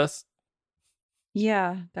around us,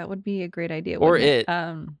 Yeah, that would be a great idea. Or wouldn't it.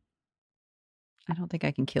 I don't think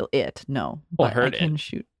I can kill it. No, Or but hurt I can it.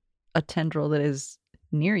 shoot a tendril that is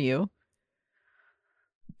near you.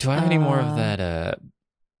 do I have any more of that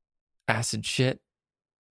acid shit?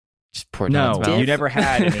 Just pour it down No, its mouth. you never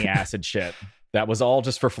had any acid shit. That was all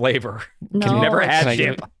just for flavor. No, you never it's- had Can I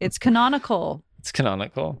give dip. it- It's canonical. It's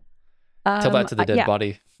canonical. Tell that to the dead yeah,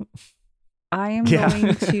 body. I am Yeah.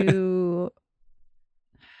 going to.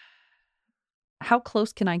 How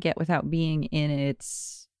close can I get without being in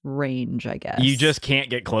its range? I guess You just can't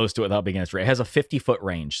get close to it without being in its range. It has a 50-foot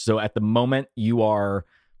range. So at the moment, you are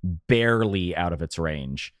barely out of its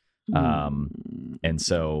range. And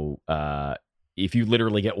so if you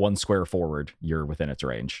literally get 1 square forward, you're within its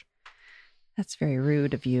range. That's very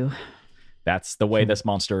rude of you. That's the way this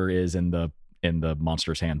monster is in the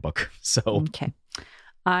monster's handbook. So Okay.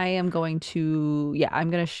 I am going to, I'm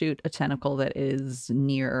going to shoot a tentacle that is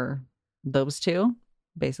near those two,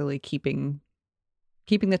 basically keeping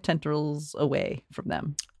the tentacles away from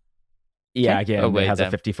them. yeah, Okay. again, Away it has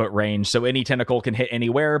them. a 50-foot range. So any tentacle can hit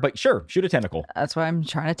anywhere, but sure, shoot a tentacle. That's why I'm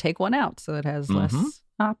trying to take one out so it has less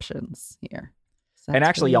options here. So And that's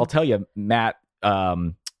actually, really- I'll tell you, Matt,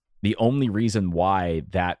 the only reason why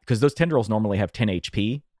because those tendrils normally have 10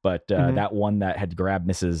 HP, but that one that had grabbed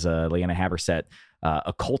Mrs. Leanna Haverset,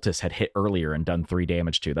 a cultist had hit earlier and done 3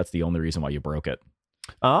 damage to. That's the only reason why you broke it.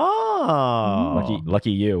 Oh.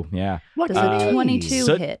 Lucky you. Yeah. Does a 22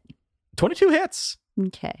 so- hit? 22 hits.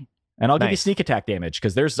 Okay. And I'll give you Nice. sneak attack damage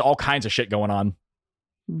because there's all kinds of shit going on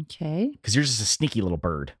Okay. because you're just a sneaky little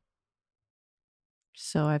bird.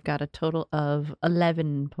 So I've got a total of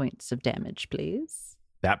 11 points of damage, please.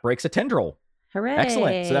 That breaks a tendril. Hooray.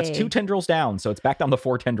 Excellent. So that's 2 tendrils down. So it's back down to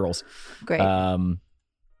 4 tendrils. Great.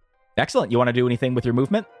 Excellent. You want to do anything with your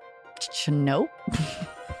movement? Nope.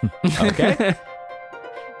 Okay.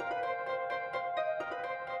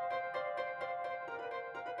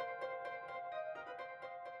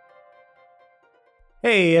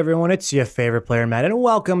 Hey everyone, it's your favorite player, Matt, and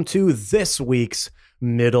welcome to this week's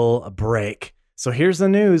Middle Break. So here's the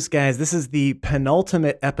news, guys. This is the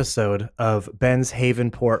penultimate episode of Ben's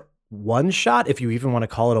Havenport one-shot, if you even want to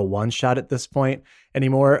call it a one-shot at this point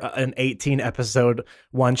anymore, an 18-episode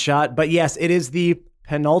one-shot. But yes, it is the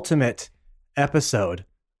penultimate episode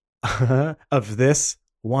of this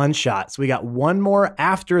one-shot. So we got one more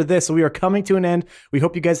after this. So we are coming to an end. We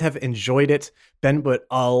hope you guys have enjoyed it. Ben put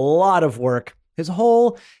a lot of work, his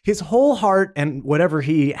whole heart and whatever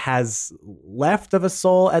he has left of a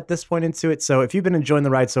soul at this point into it. So if you've been enjoying the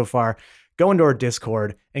ride so far, go into our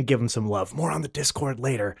Discord and give him some love. More on the Discord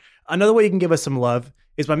later. Another way you can give us some love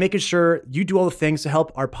is by making sure you do all the things to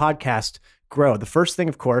help our podcast grow. The first thing,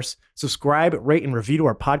 of course, subscribe, rate, and review to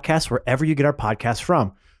our podcast wherever you get our podcasts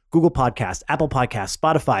from. Google Podcasts, Apple Podcasts,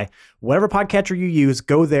 Spotify, whatever podcatcher you use,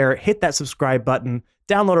 go there, hit that subscribe button,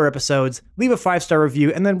 download our episodes, leave a 5-star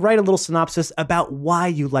review, and then write a little synopsis about why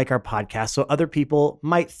you like our podcast so other people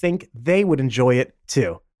might think they would enjoy it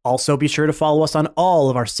too. Also, be sure to follow us on all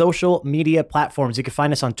of our social media platforms. You can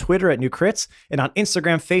find us on Twitter at New Crits and on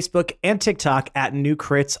Instagram, Facebook, and TikTok at New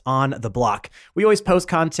Crits on the Block. We always post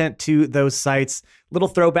content to those sites, little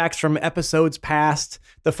throwbacks from episodes past,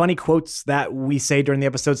 the funny quotes that we say during the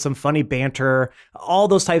episode, some funny banter, all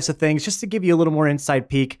those types of things, just to give you a little more inside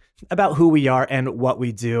peek about who we are and what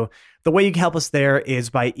we do. The way you can help us there is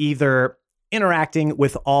by either interacting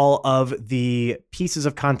with all of the pieces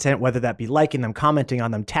of content, whether that be liking them, commenting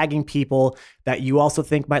on them, tagging people that you also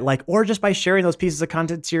think might like, or just by sharing those pieces of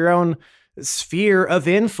content to your own sphere of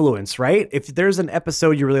influence, right? If there's an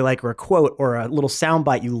episode you really like or a quote or a little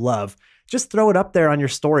soundbite you love, just throw it up there on your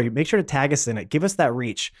story. Make sure to tag us in it. Give us that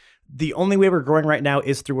reach. The only way we're growing right now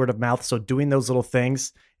is through word of mouth. So doing those little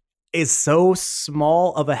things is so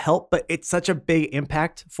small of a help, but it's such a big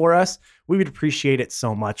impact for us. We would appreciate it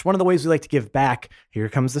so much. One of the ways we like to give back, here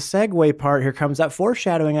comes the segue part. Here comes that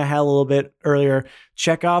foreshadowing I had a little bit earlier.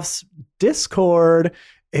 Chekhov's Discord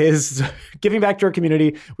is giving back to our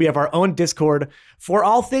community. We have our own Discord for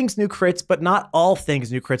all things New Crits, but not all things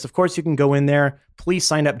New Crits. Of course, you can go in there. Please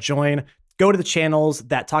sign up, join. Go to the channels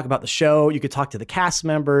that talk about the show. You could talk to the cast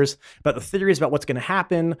members about the theories about what's going to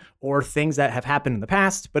happen or things that have happened in the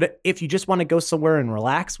past. But if you just want to go somewhere and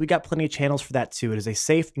relax, we got plenty of channels for that too. It is a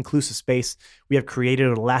safe, inclusive space we have created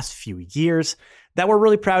over the last few years that we're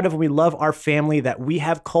really proud of, and we love our family that we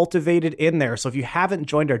have cultivated in there. So if you haven't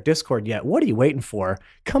joined our Discord yet, what are you waiting for?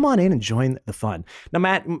 Come on in and join the fun. Now,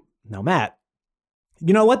 Matt, you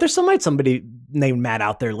know what? There's somebody named Matt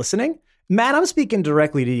out there listening. Matt, I'm speaking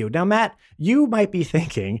directly to you. Now, Matt, you might be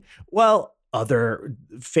thinking, well, other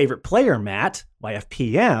favorite player, Matt,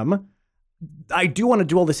 YFPM, I do want to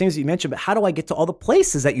do all the things that you mentioned, but how do I get to all the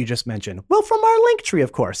places that you just mentioned? Well, from our link tree,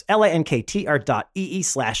 of course,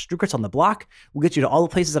 linktr.ee/Drewcrits on the block will get you to all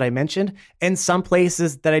the places that I mentioned and some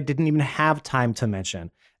places that I didn't even have time to mention.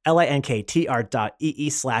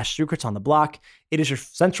 linktr.ee/Drewcrits on the block. It is your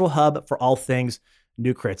central hub for all things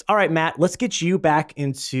New Crits. All right, Matt, let's get you back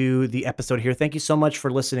into the episode here. Thank you so much for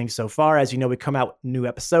listening so far. As you know, we come out new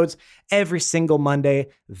episodes every single Monday.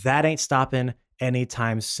 That ain't stopping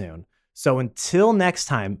anytime soon. So until next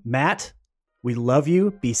time, Matt, we love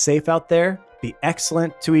you. Be safe out there. Be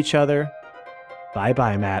excellent to each other.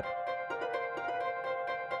 Bye-bye, Matt.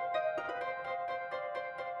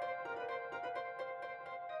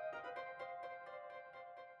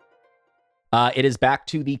 It is back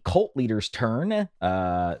to the cult leader's turn.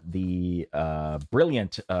 The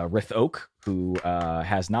brilliant Rith Oak, who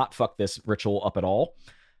has not fucked this ritual up at all.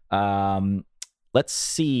 Let's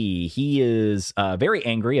see. He is very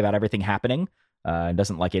angry about everything happening and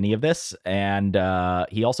doesn't like any of this. And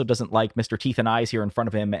he also doesn't like Mr. Teeth and Eyes here in front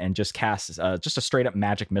of him and just casts just a straight up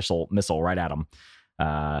magic missile right at him.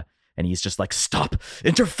 And he's just like, stop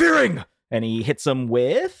interfering! And he hits him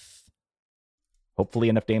with hopefully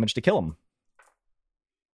enough damage to kill him.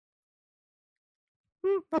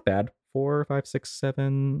 Not bad. 4, 5, 6,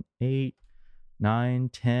 7, 8, 9,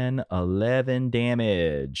 10, 11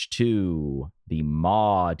 damage to the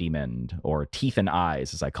Maw Demon, or Teeth and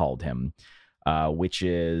Eyes, as I called him, which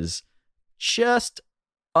is just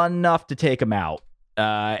enough to take him out.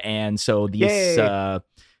 And so this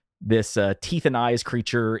Teeth and Eyes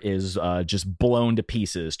creature is just blown to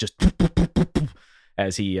pieces, just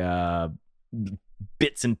as he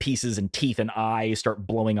bits and pieces and teeth and eyes start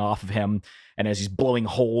blowing off of him. And as he's blowing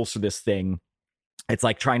holes through this thing, it's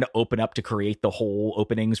like trying to open up to create the hole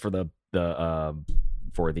openings for the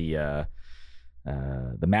for the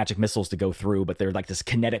magic missiles to go through, but they're like this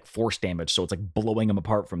kinetic force damage, so it's like blowing them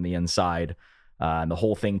apart from the inside. And the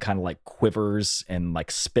whole thing kind of like quivers and like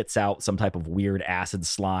spits out some type of weird acid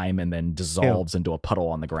slime and then dissolves into a puddle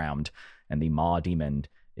on the ground. And the Maw Demon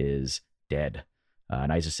is dead.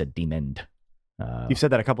 And I just said demoned. You've said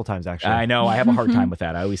that a couple times, actually. I know. I have a hard time with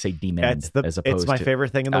that. I always say demoned as opposed it's my to,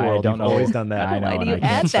 favorite thing in the world. You've always done that. I know. Why do you I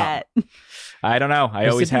can't add stop. that? I don't know. I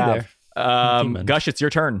always have. Demon. Gush, it's your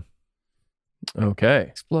turn. Okay.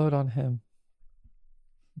 Explode on him.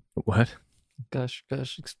 What? Gush,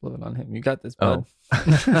 explode on him. You got this, Oh.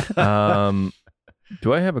 bud.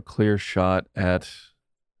 Do I have a clear shot at...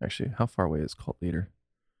 Actually, how far away is Cult Leader?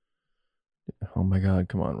 Oh my God.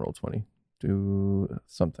 Come on, roll 20. Do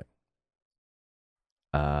something.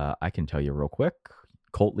 I can tell you real quick.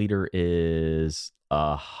 Cult Leader is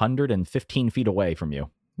 115 feet away from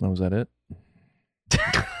you. Oh, was that it?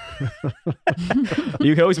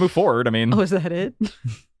 You can always move forward. I mean, Oh, is that it?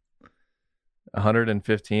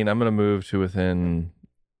 115. I'm going to move to within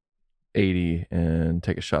 80 and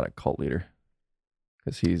take a shot at Cult Leader.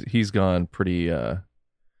 Because he's gone pretty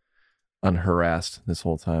unharassed this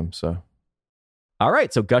whole time, so... all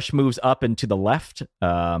right. So Gush moves up and to the left,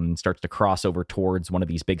 starts to cross over towards one of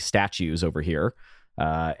these big statues over here,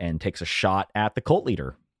 and takes a shot at the Cult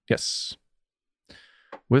Leader. Yes.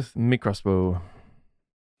 With me crossbow.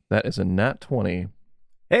 That is a nat 20.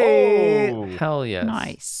 Hey! Oh. Hell yes.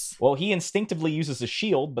 Nice. Well, he instinctively uses a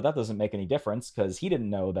shield, but that doesn't make any difference because he didn't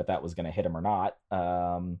know that was going to hit him or not,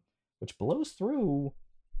 which blows through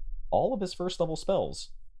all of his first level spells.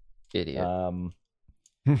 Idiot.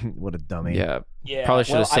 What a dummy. yeah. Yeah, Probably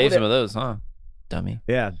should well, have saved I some of those, huh? Dummy.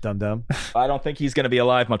 Yeah, dum-dum. I don't think he's going to be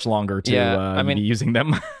alive much longer to Yeah, I mean- be using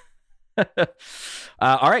them.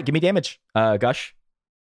 All right, give me damage, Gush.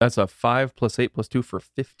 That's a 5 + 8 + 2 for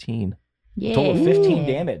 15. Yeah. Total of 15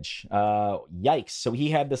 damage. Yikes. So he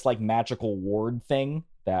had this like magical ward thing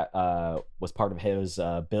that was part of his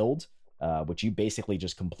build, which you basically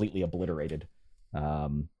just completely obliterated. Yeah.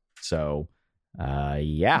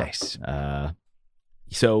 Nice.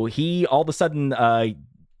 So he all of a sudden,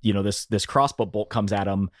 this crossbow bolt comes at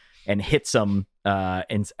him and hits him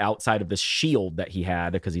outside of this shield that he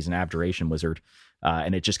had because he's an abjuration wizard.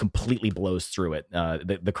 And it just completely blows through it.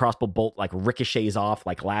 The crossbow bolt like ricochets off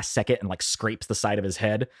like last second and like scrapes the side of his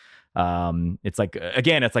head. It's like,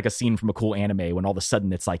 again, it's like a scene from a cool anime when all of a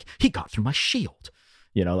sudden it's like, he got through my shield.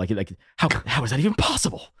 Like how is that even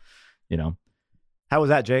possible? How was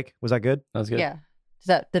that, Jake? Was that good? That was good. Yeah.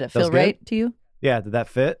 Did it was feel good? right to you? Yeah, did that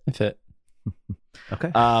fit? It fit.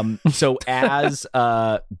 Okay. So as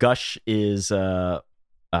Gush is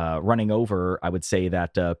running over, I would say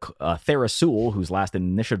that Therasul, who's last in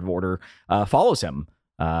initiative order, follows him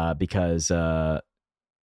because,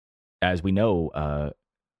 as we know,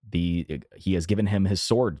 he has given him his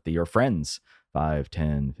sword, your friends. 5,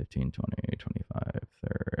 10, 15, 20, 25,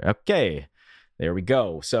 30. Okay, there we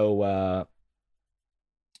go. So,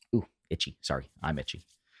 itchy. Sorry, I'm itchy.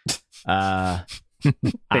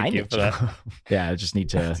 Thank you for that. Yeah, I just need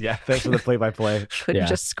to. Yeah, thanks for the play-by-play. Couldn't Yeah.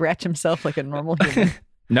 just scratch himself like a normal human.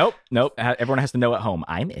 Nope. Everyone has to know at home.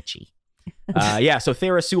 I'm itchy. So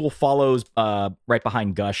Therasul follows right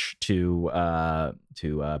behind Gush to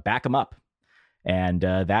back him up, and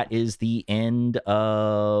that is the end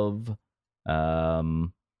of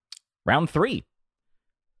round 3.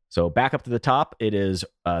 So back up to the top. It is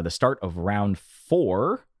the start of round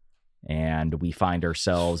 4, and we find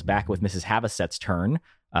ourselves back with Mrs. Haviset's turn.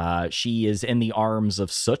 She is in the arms of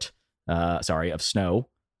of Snow.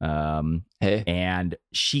 Hey. And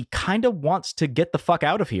she kind of wants to get the fuck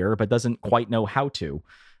out of here, but doesn't quite know how to.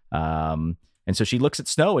 And so she looks at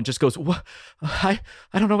Snow and just goes, "What? I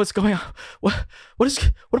don't know what's going on. What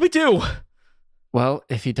do we do?" Well,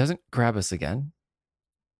 if he doesn't grab us again,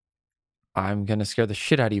 I'm going to scare the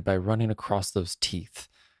shit out of you by running across those teeth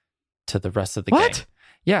to the rest of the gang. What?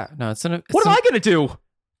 Yeah, no, What am I going to do?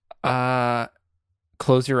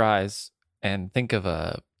 Close your eyes and think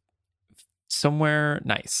of somewhere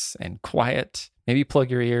nice and quiet. Maybe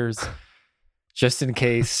plug your ears just in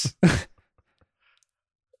case.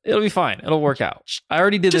 It'll be fine. It'll work out. I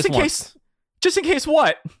already did Just this in once. case. Just in case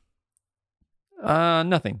what?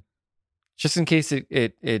 Nothing. Just in case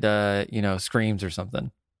it screams or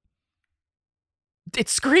something. It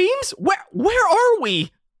screams? Where are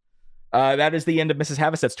we? That is the end of Mrs.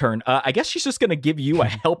 Haviset's turn. I guess she's just going to give you a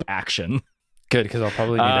help action. Good, because I'll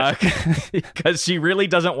probably need it. Because she really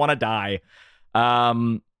doesn't want to die.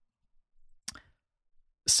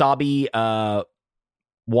 Sabi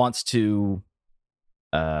wants to...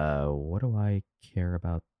 what do I care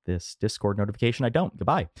about this Discord notification. I don't.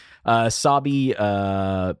 Goodbye. Sabi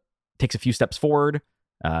takes a few steps forward,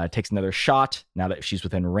 takes another shot. Now that she's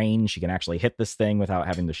within range, she can actually hit this thing without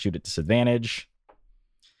having to shoot at disadvantage.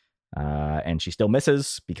 And she still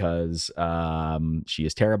misses because she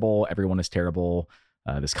is terrible. Everyone is terrible.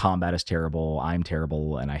 This combat is terrible. I'm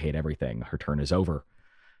terrible, and I hate everything. Her turn is over.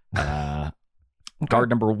 Guard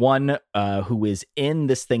number 1, who is in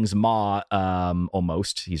this thing's maw,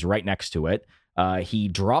 almost. He's right next to it. He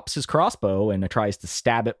drops his crossbow and tries to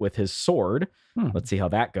stab it with his sword. Let's see how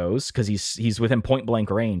that goes, because he's within point blank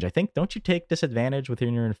range. I think, don't you take disadvantage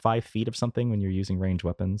within your 5 feet of something when you're using ranged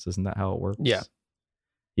weapons? Isn't that how it works? Yeah.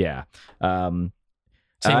 Yeah. Same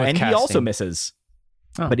with and he also casting. misses,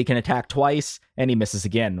 but he can attack twice, and he misses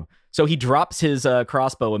again. So he drops his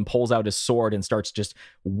crossbow and pulls out his sword and starts just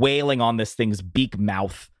wailing on this thing's beak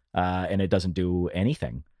mouth, and it doesn't do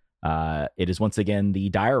anything. It is once again the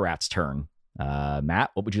dire rat's turn.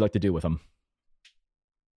 Matt, what would you like to do with him?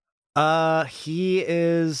 He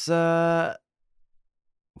is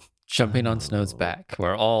Jumping on Snow's back.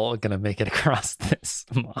 We're all gonna make it across this.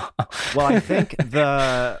 well, I think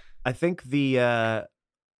the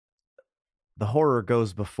horror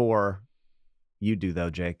goes before you do, though,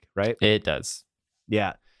 Jake, right? It does.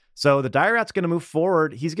 Yeah. So the dire rat's going to move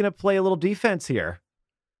forward. He's going to play a little defense here.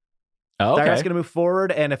 Oh, Dire rat's okay. going to move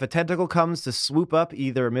forward, and if a tentacle comes to swoop up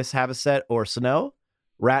either Miss Havasset or Snow,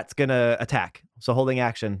 rat's going to attack. So holding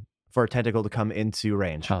action for a tentacle to come into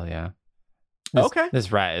range. Hell yeah. Okay.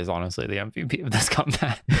 This rat is honestly the MVP of this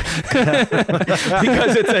combat.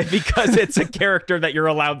 because it's a character that you're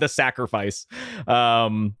allowed to sacrifice.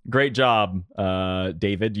 Great job,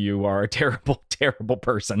 David. You are a terrible, terrible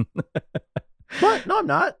person. What? No, I'm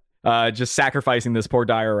not. Just sacrificing this poor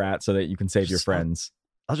dire rat so that you can save your friends.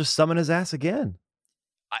 I'll just summon his ass again.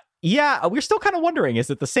 Yeah, we're still kind of wondering: is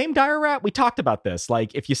it the same dire rat? We talked about this.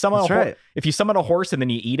 Like, if you summon if you summon a horse and then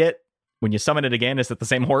you eat it, when you summon it again, is it the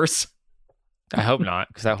same horse? I hope not,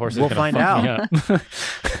 because that horse is We'll gonna find fuck me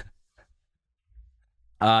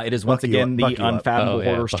up. It is once Buck you again up, the buck you up. Unfathomable Oh,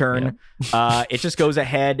 yeah, Horror's buck me turn. It just goes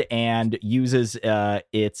ahead and uses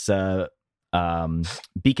its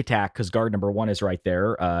beak attack, because guard number 1 is right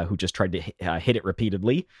there, who just tried to hit it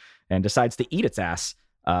repeatedly, and decides to eat its ass.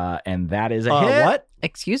 And that is a hit. What?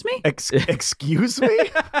 Excuse me? Excuse me?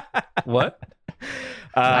 What?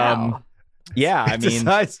 Wow. Yeah, I It mean,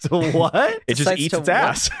 decides to what? it just decides eats to its what?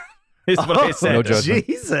 ass. Is what I said. No judgment.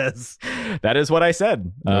 Jesus. That is what I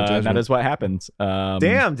said. No That judgment. is what happens.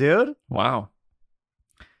 Damn, dude. Wow.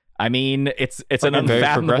 I mean, it's an Fucking very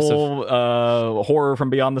unfathomable horror from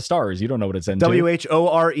beyond the stars. You don't know what it's into.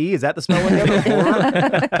 WHORE. Is that the spelling of it?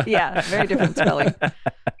 Horror? Yeah, very different spelling.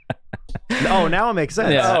 Oh, now it makes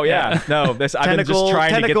sense. Yeah. Oh yeah, no. This I've been just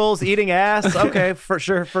trying tentacles, eating ass. Okay, for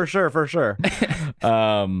sure. to get.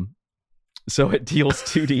 So it deals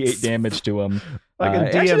 2d8 damage to him. Fucking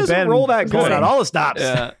It actually DM doesn't Ben roll that going good. on all the stops.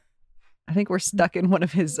 Yeah. I think we're stuck in one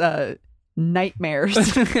of his nightmares.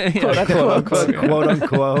 Yeah, Quote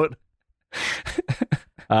unquote.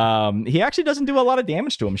 He actually doesn't do a lot of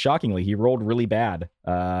damage to him. Shockingly, he rolled really bad.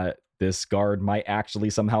 This guard might actually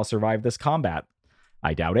somehow survive this combat.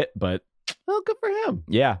 I doubt it, but Well, good for him.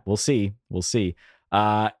 yeah, we'll see. We'll see.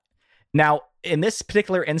 Now, in this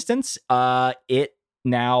particular instance, the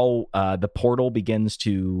portal begins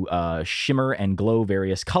to shimmer and glow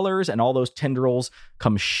various colors, and all those tendrils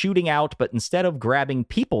come shooting out. But instead of grabbing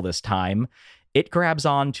people this time, it grabs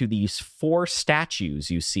on to these 4 statues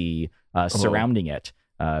you see surrounding it.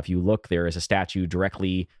 If you look, there is a statue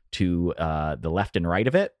directly to the left and right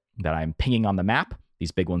of it that I'm pinging on the map.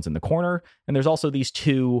 These big ones in the corner, and there's also these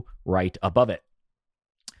 2 right above it.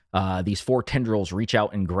 These 4 tendrils reach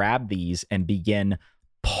out and grab these and begin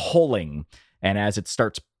pulling. And as it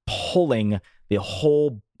starts pulling, the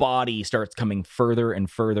whole body starts coming further and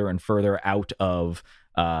further and further out of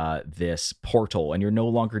this portal. And you're no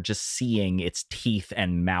longer just seeing its teeth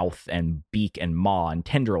and mouth and beak and maw and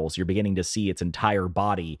tendrils. You're beginning to see its entire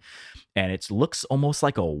body. And it looks almost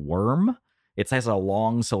like a worm. It has a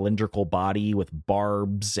long cylindrical body with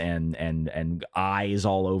barbs and eyes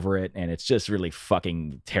all over it. And it's just really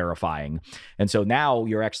fucking terrifying. And so now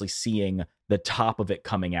you're actually seeing the top of it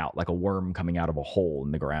coming out like a worm coming out of a hole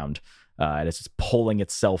in the ground. And it's just pulling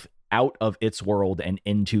itself out of its world and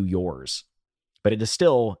into yours. But it is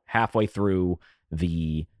still halfway through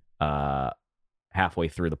the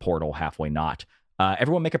portal, halfway not.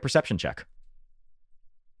 Everyone make a perception check.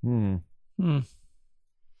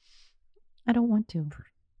 I don't want to.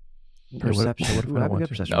 Perception. What if we have a good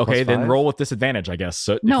perception? Okay, Plus then 5? roll with disadvantage, I guess.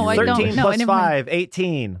 So No, I don't. 13 No, plus never mind. 5,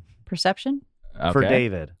 18 Perception? for Okay.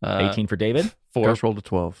 David. 18 for David. 4. Josh rolled a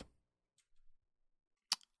 12.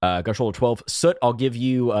 Gush roll 12. Soot, I'll give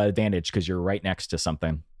you advantage because you're right next to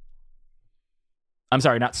something. I'm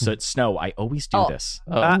sorry, not Soot. Snow. I always do this.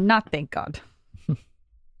 Not thank God.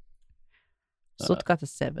 Soot got a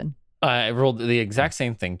 7. I rolled the exact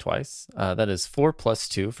same thing twice. That is 4 plus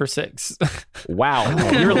 2 for 6.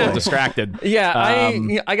 Wow. You're a little distracted. Yeah,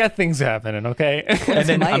 I got things happening, okay? And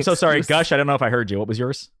then, my I'm so sorry, excuse. Gush, I don't know if I heard you. What was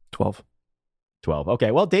yours? 12. 12. Okay,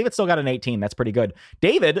 well, David still got an 18. That's pretty good.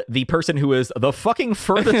 David, the person who is the fucking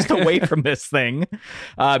furthest away from this thing,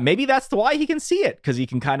 maybe that's why he can see it, because he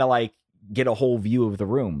can kind of like get a whole view of the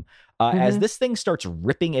room. As this thing starts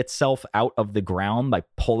ripping itself out of the ground by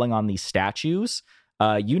pulling on these statues,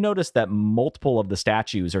 you notice that multiple of the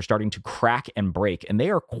statues are starting to crack and break, and they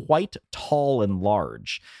are quite tall and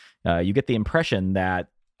large. You get the impression that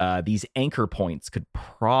these anchor points could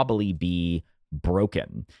probably be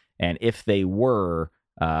broken. And if they were,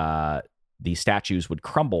 the statues would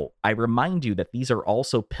crumble. I remind you that these are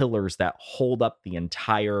also pillars that hold up the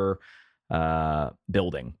entire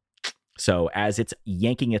building. So as it's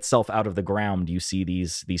yanking itself out of the ground, you see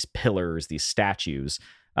these pillars, these statues,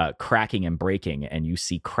 cracking and breaking, and you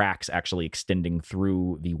see cracks actually extending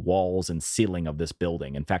through the walls and ceiling of this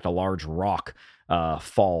building. In fact, a large rock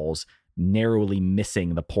falls, narrowly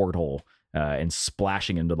missing the portal and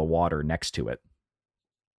splashing into the water next to it.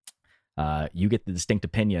 You get the distinct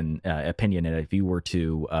opinion that if you were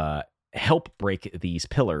to help break these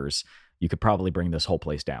pillars, you could probably bring this whole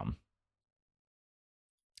place down.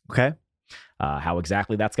 Okay. How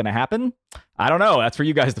exactly that's going to happen? I don't know. That's for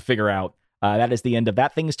you guys to figure out. That is the end of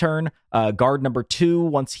that thing's turn. Guard number 2,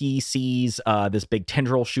 once he sees this big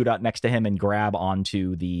tendril shoot out next to him and grab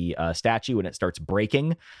onto the statue and it starts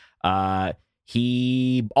breaking,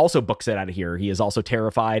 he also books it out of here. He is also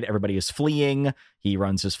terrified. Everybody is fleeing. He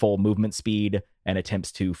runs his full movement speed and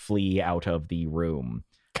attempts to flee out of the room.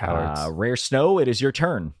 Cowards. Rare Snow, it is your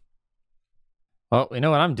turn. Well, we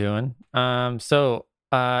know what I'm doing. So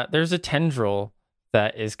there's a tendril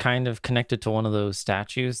that is kind of connected to one of those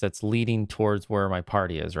statues that's leading towards where my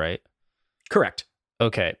party is, right? Correct.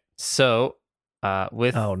 Okay. So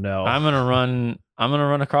with Oh no. I'm gonna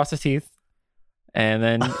run across the teeth, and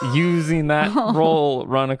then using that roll,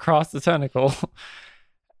 run across the tentacle,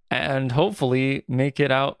 and hopefully make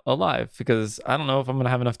it out alive, because I don't know if I'm gonna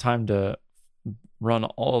have enough time to run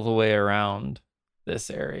all the way around this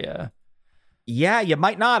area. Yeah, you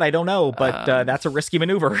might not. I don't know, but that's a risky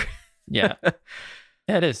maneuver. Yeah.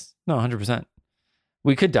 Yeah, it is. No, 100%.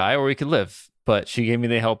 We could die or we could live, but she gave me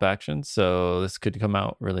the help action, so this could come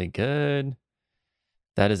out really good.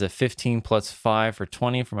 That is a 15 plus 5 for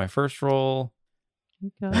 20 for my first roll.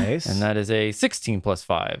 Nice. And that is a 16 plus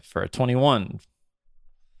 5 for a 21.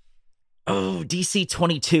 Oh, DC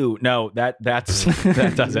 22. No, that does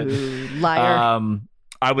it. Ooh, liar.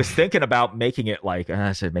 I was thinking about making it like,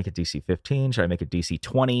 I said, make it DC 15. Should I make it DC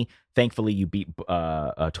 20? Thankfully, you beat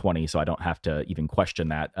 20, so I don't have to even question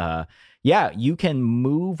that. Yeah, you can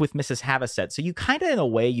move with Mrs. Havasset. So you kind of, in a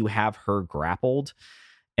way, you have her grappled.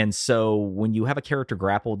 And so when you have a character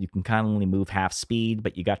grappled, you can kind of only move half speed,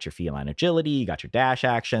 but you got your feline agility, you got your dash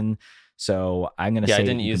action. So I'm going to say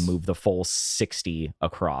you can move the full 60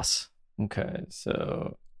 across. Okay,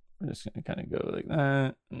 so we're just going to kind of go like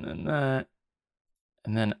that, and then that.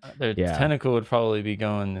 And then the tentacle would probably be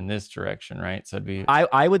going in this direction, right? So it'd be...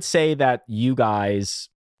 I would say that you guys...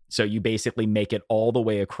 So you basically make it all the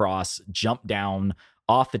way across, jump down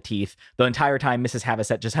off the teeth. The entire time, Mrs.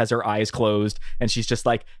 Havasset just has her eyes closed, and she's just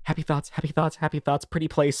like, happy thoughts, happy thoughts, happy thoughts, pretty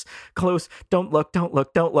place, close, don't look, don't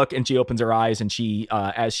look, don't look. And she opens her eyes, and she,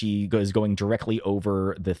 as she goes going directly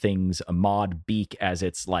over the thing's maud beak as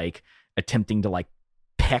it's like attempting to like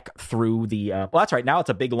peck through the well, that's right, now it's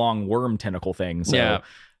a big long worm tentacle thing, so yeah,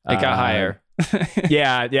 it got higher.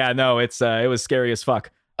 yeah, no, it was scary as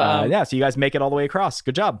fuck. So you guys make it all the way across.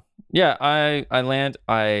 Good job. Yeah, I land,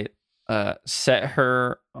 I set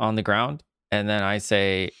her on the ground, and then I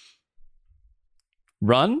say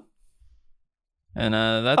run, and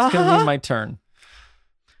that's gonna be my turn.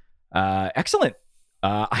 Excellent.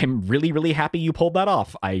 I'm really, really happy you pulled that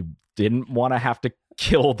off. I didn't want to have to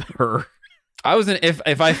kill her. I was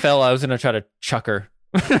if I fell, I was gonna try to chuck her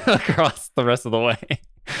across the rest of the way.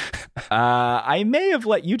 I may have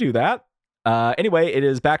let you do that. Anyway, it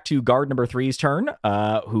is back to guard number 3's turn,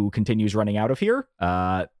 who continues running out of here.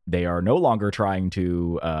 They are no longer trying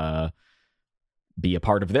to be a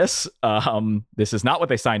part of this. This is not what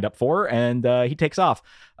they signed up for, and he takes off.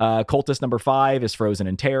 Cultist number 5 is frozen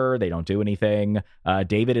in terror. They don't do anything.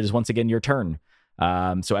 David, it is once again your turn.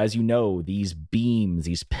 So as you know, these beams,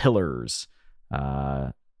 these pillars,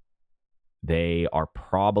 they are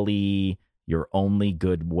probably your only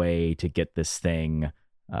good way to get this thing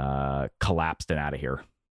collapsed and out of here.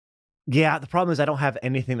 Yeah, the problem is I don't have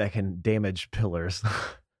anything that can damage pillars.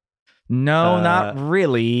 No, not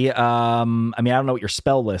really. I mean, I don't know what your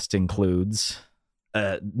spell list includes.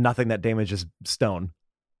 Nothing that damages stone.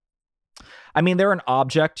 I mean, they're an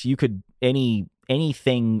object. You could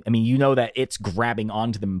anything. I mean, you know that it's grabbing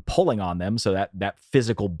onto them, and pulling on them, so that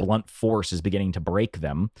physical blunt force is beginning to break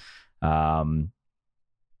them.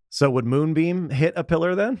 So would Moonbeam hit a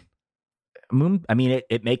pillar then? I mean,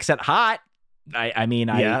 it makes it hot.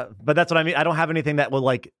 Yeah, but that's what I mean. I don't have anything that will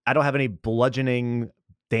I don't have any bludgeoning.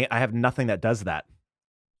 I have nothing that does that.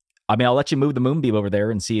 I mean, I'll let you move the moonbeam over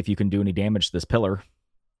there and see if you can do any damage to this pillar.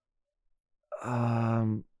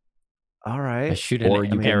 All right. I shoot an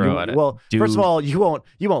you arrow at it. Well, first of all, you won't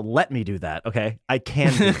let me do that. Okay, I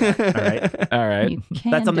can do that. All right. All right. You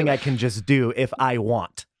can That's something do I it. can just do if I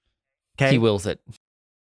want. Okay. He wills it.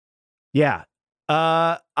 Yeah.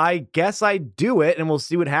 I guess I do it, and we'll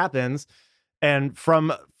see what happens. And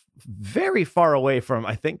from very far away from,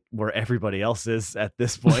 I think, where everybody else is at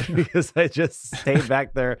this point, because I just stayed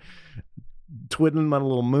back there twiddling my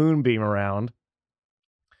little moonbeam around.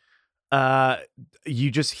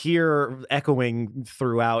 You just hear echoing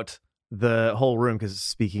throughout the whole room, because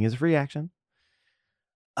speaking is a free action.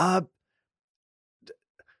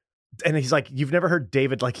 And he's like, you've never heard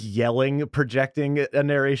David yelling, projecting a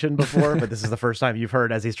narration before, but this is the first time you've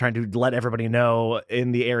heard, as he's trying to let everybody know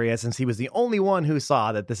in the area, since he was the only one who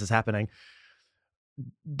saw that this is happening.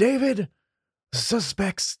 David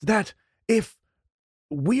suspects that if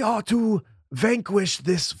we are to vanquish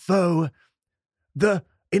this foe, the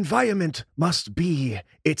environment must be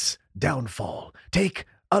its downfall. Take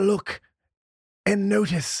a look and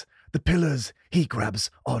notice the pillars he grabs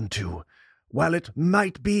onto. While it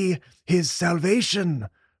might be his salvation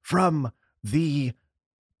from the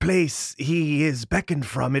place he is beckoned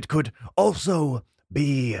from, it could also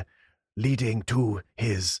be leading to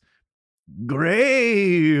his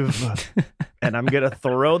grave. And I'm going to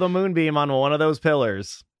throw the moonbeam on one of those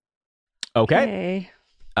pillars. Okay.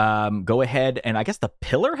 Go ahead, and I guess the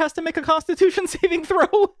pillar has to make a Constitution saving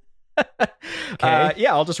throw. Okay.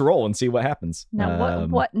 Yeah, I'll just roll and see what happens. Now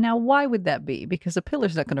what? Now why would that be? Because a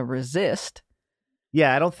pillar's not going to resist.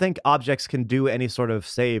 Yeah, I don't think objects can do any sort of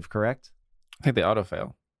save, correct? I think they auto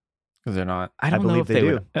fail because they're not. I don't know believe if they they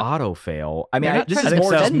do. would auto fail. I mean, They're not this trying is to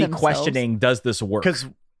more just defend me themselves. questioning: does this work? Because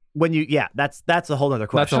when you, that's a whole other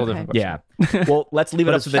question. That's a whole different question. Yeah. Well, let's leave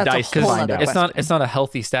it But up to the that's a dice to whole find other out. question. It's not a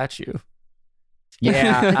healthy statue.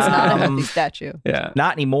 Yeah, It's not a healthy statue. Yeah.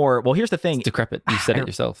 not anymore. Well, here's the thing. It's decrepit. You said it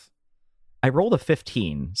yourself. I rolled a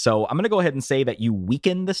 15, so I'm going to go ahead and say that you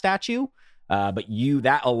weaken the statue, but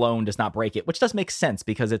that alone does not break it, which does make sense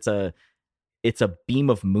because it's a beam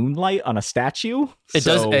of moonlight on a statue. It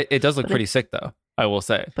does look But pretty sick though, I will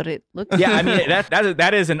say. But it looks. Yeah, I mean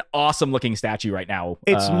that is an awesome looking statue right now.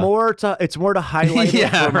 It's more to highlight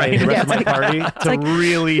Yeah, it for right. the rest Yeah, of my it's party to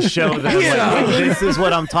really show them Yeah. this is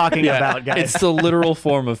what I'm talking about, guys. It's the literal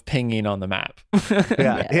form of pinging on the map.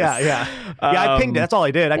 yeah. Yeah, I pinged it. That's all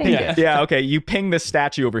I did. I pinged Yeah, it. yeah, okay. You ping the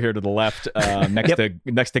statue over here to the left,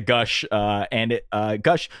 next to Gush, and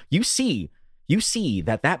Gush, you see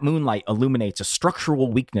that moonlight illuminates a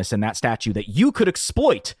structural weakness in that statue that you could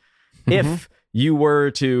exploit if you were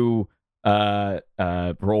to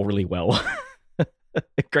roll really well.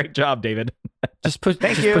 Great job, David. Just push.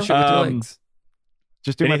 Thank just you. Push it with your Um, legs.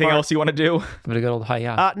 Just do Anything my part. else you want to do? Give it a good old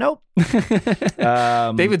hi-ya. Nope.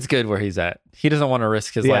 David's good where he's at. He doesn't want to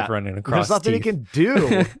risk his life running across. There's nothing he teeth. can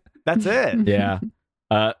do. That's it. Yeah.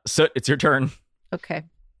 So it's your turn. Okay.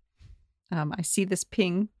 I see this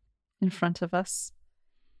ping in front of us.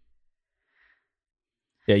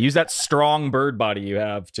 Yeah, use that strong bird body you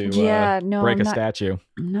have to break I'm a not, statue.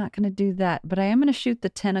 I'm not going to do that, but I am going to shoot the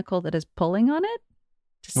tentacle that is pulling on it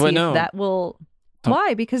to see Well, if no. that will. Don't-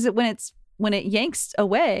 Why? Because when it yanks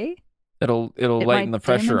away. It'll It lighten might the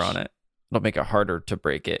pressure damage- on it. It'll make it harder to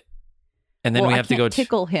break it. And then well, we I have to go can't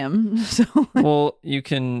tickle him. So Well, you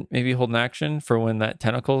can maybe hold an action for when that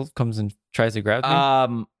tentacle comes and tries to grab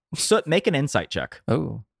me. So make an insight check.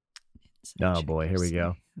 Oh. Oh, boy, here we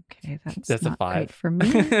go. Okay, That's a not 5. great for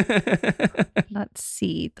me. Let's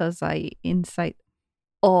see. Does I insight?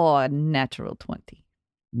 Oh, natural 20.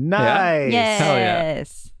 Nice. Hell yeah.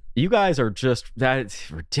 Yes. You guys are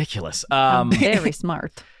that's ridiculous. I'm very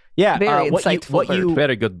smart. Yeah, Very what insightful you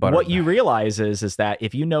Very good butter. what you realize is that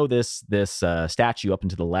if you know this statue up and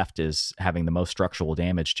to the left is having the most structural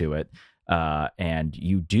damage to it, and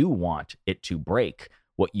you do want it to break,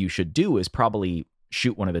 what you should do is probably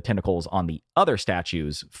shoot one of the tentacles on the other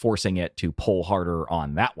statues, forcing it to pull harder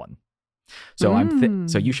on that one. So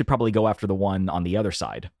so you should probably go after the one on the other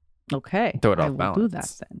side. Okay. Throw it I off will balance. do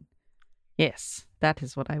that then. Yes, that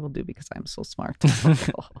is what I will do because I'm so smart.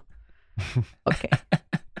 Okay.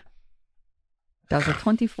 Does a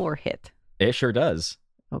 24 hit? It sure does.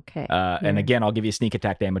 Okay. And here. again, I'll give you sneak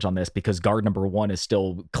attack damage on this because guard number 1 is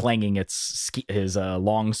still clanging his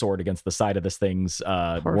long sword against the side of this thing's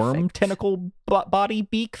worm Perfect. tentacle body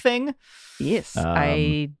beak thing. Yes,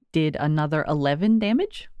 I did another 11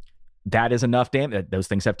 damage. That is enough damage. Those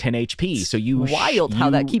things have 10 HP. So Wild how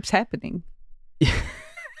that keeps happening.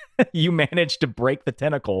 You manage to break the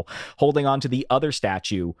tentacle, holding on to the other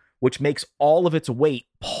statue, which makes all of its weight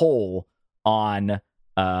pull on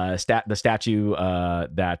the statue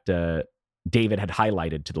that David had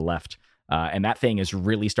highlighted to the left. And that thing is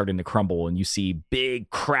really starting to crumble, and you see big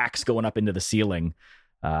cracks going up into the ceiling.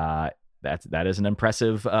 That is an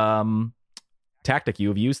impressive tactic you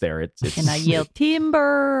have used there. It's And I yell,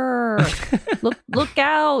 "Timber! Look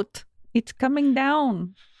out! It's coming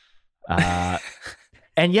down."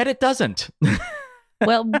 And yet it doesn't.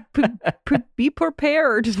 Well, be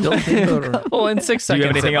prepared. Well, in 6 Do you seconds.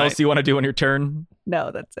 have anything it else might- you want to do on your turn?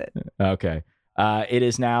 No, that's it. Okay. It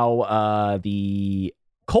is now the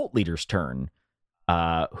cult leader's turn,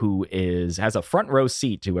 who has a front row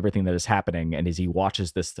seat to everything that is happening. And as he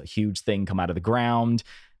watches this huge thing come out of the ground,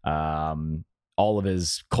 all of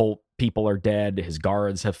his cult people are dead. His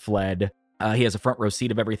guards have fled. He has a front row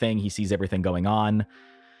seat of everything. He sees everything going on.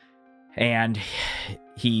 And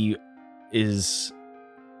he is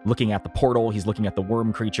looking at the portal. He's looking at the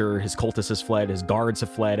worm creature. His cultist has fled. His guards have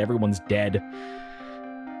fled. Everyone's dead.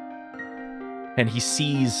 And he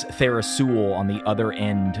sees Therasul on the other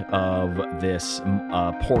end of this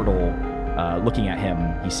portal looking at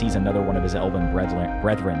him. He sees another one of his elven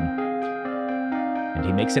brethren. And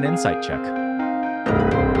he makes an insight check.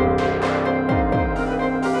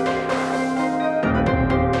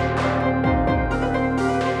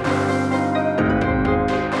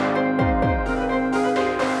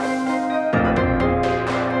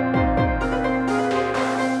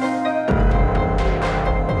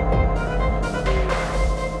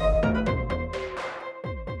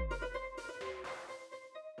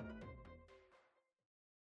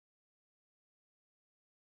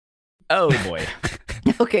 Oh boy.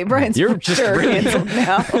 Okay, Brian's You're just sure really- canceled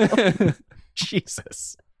now.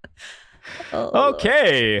 Jesus. Oh,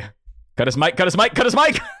 Okay. Cut his mic. Tough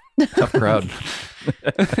crowd.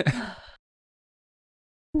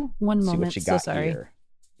 One See what moment. you So got sorry, here.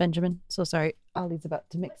 Benjamin. So sorry. Ollie's about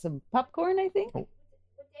to make some popcorn, I think.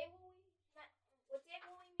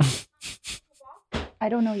 I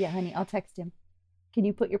don't know yet, honey. I'll text him. Can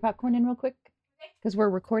you put your popcorn in real quick? Because we're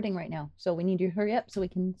recording right now. So we need you to hurry up so we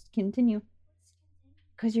can continue.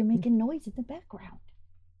 Because you're making noise in the background.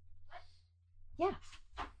 Yeah.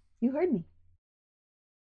 You heard me.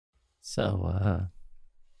 So,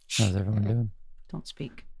 how's everyone doing? Don't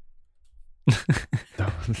speak.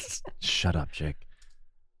 Shut up, Jake.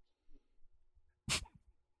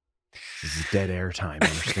 This is dead air time,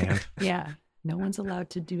 understand? Yeah. No one's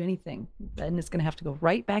allowed to do anything. Ben is going to have to go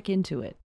right back into it.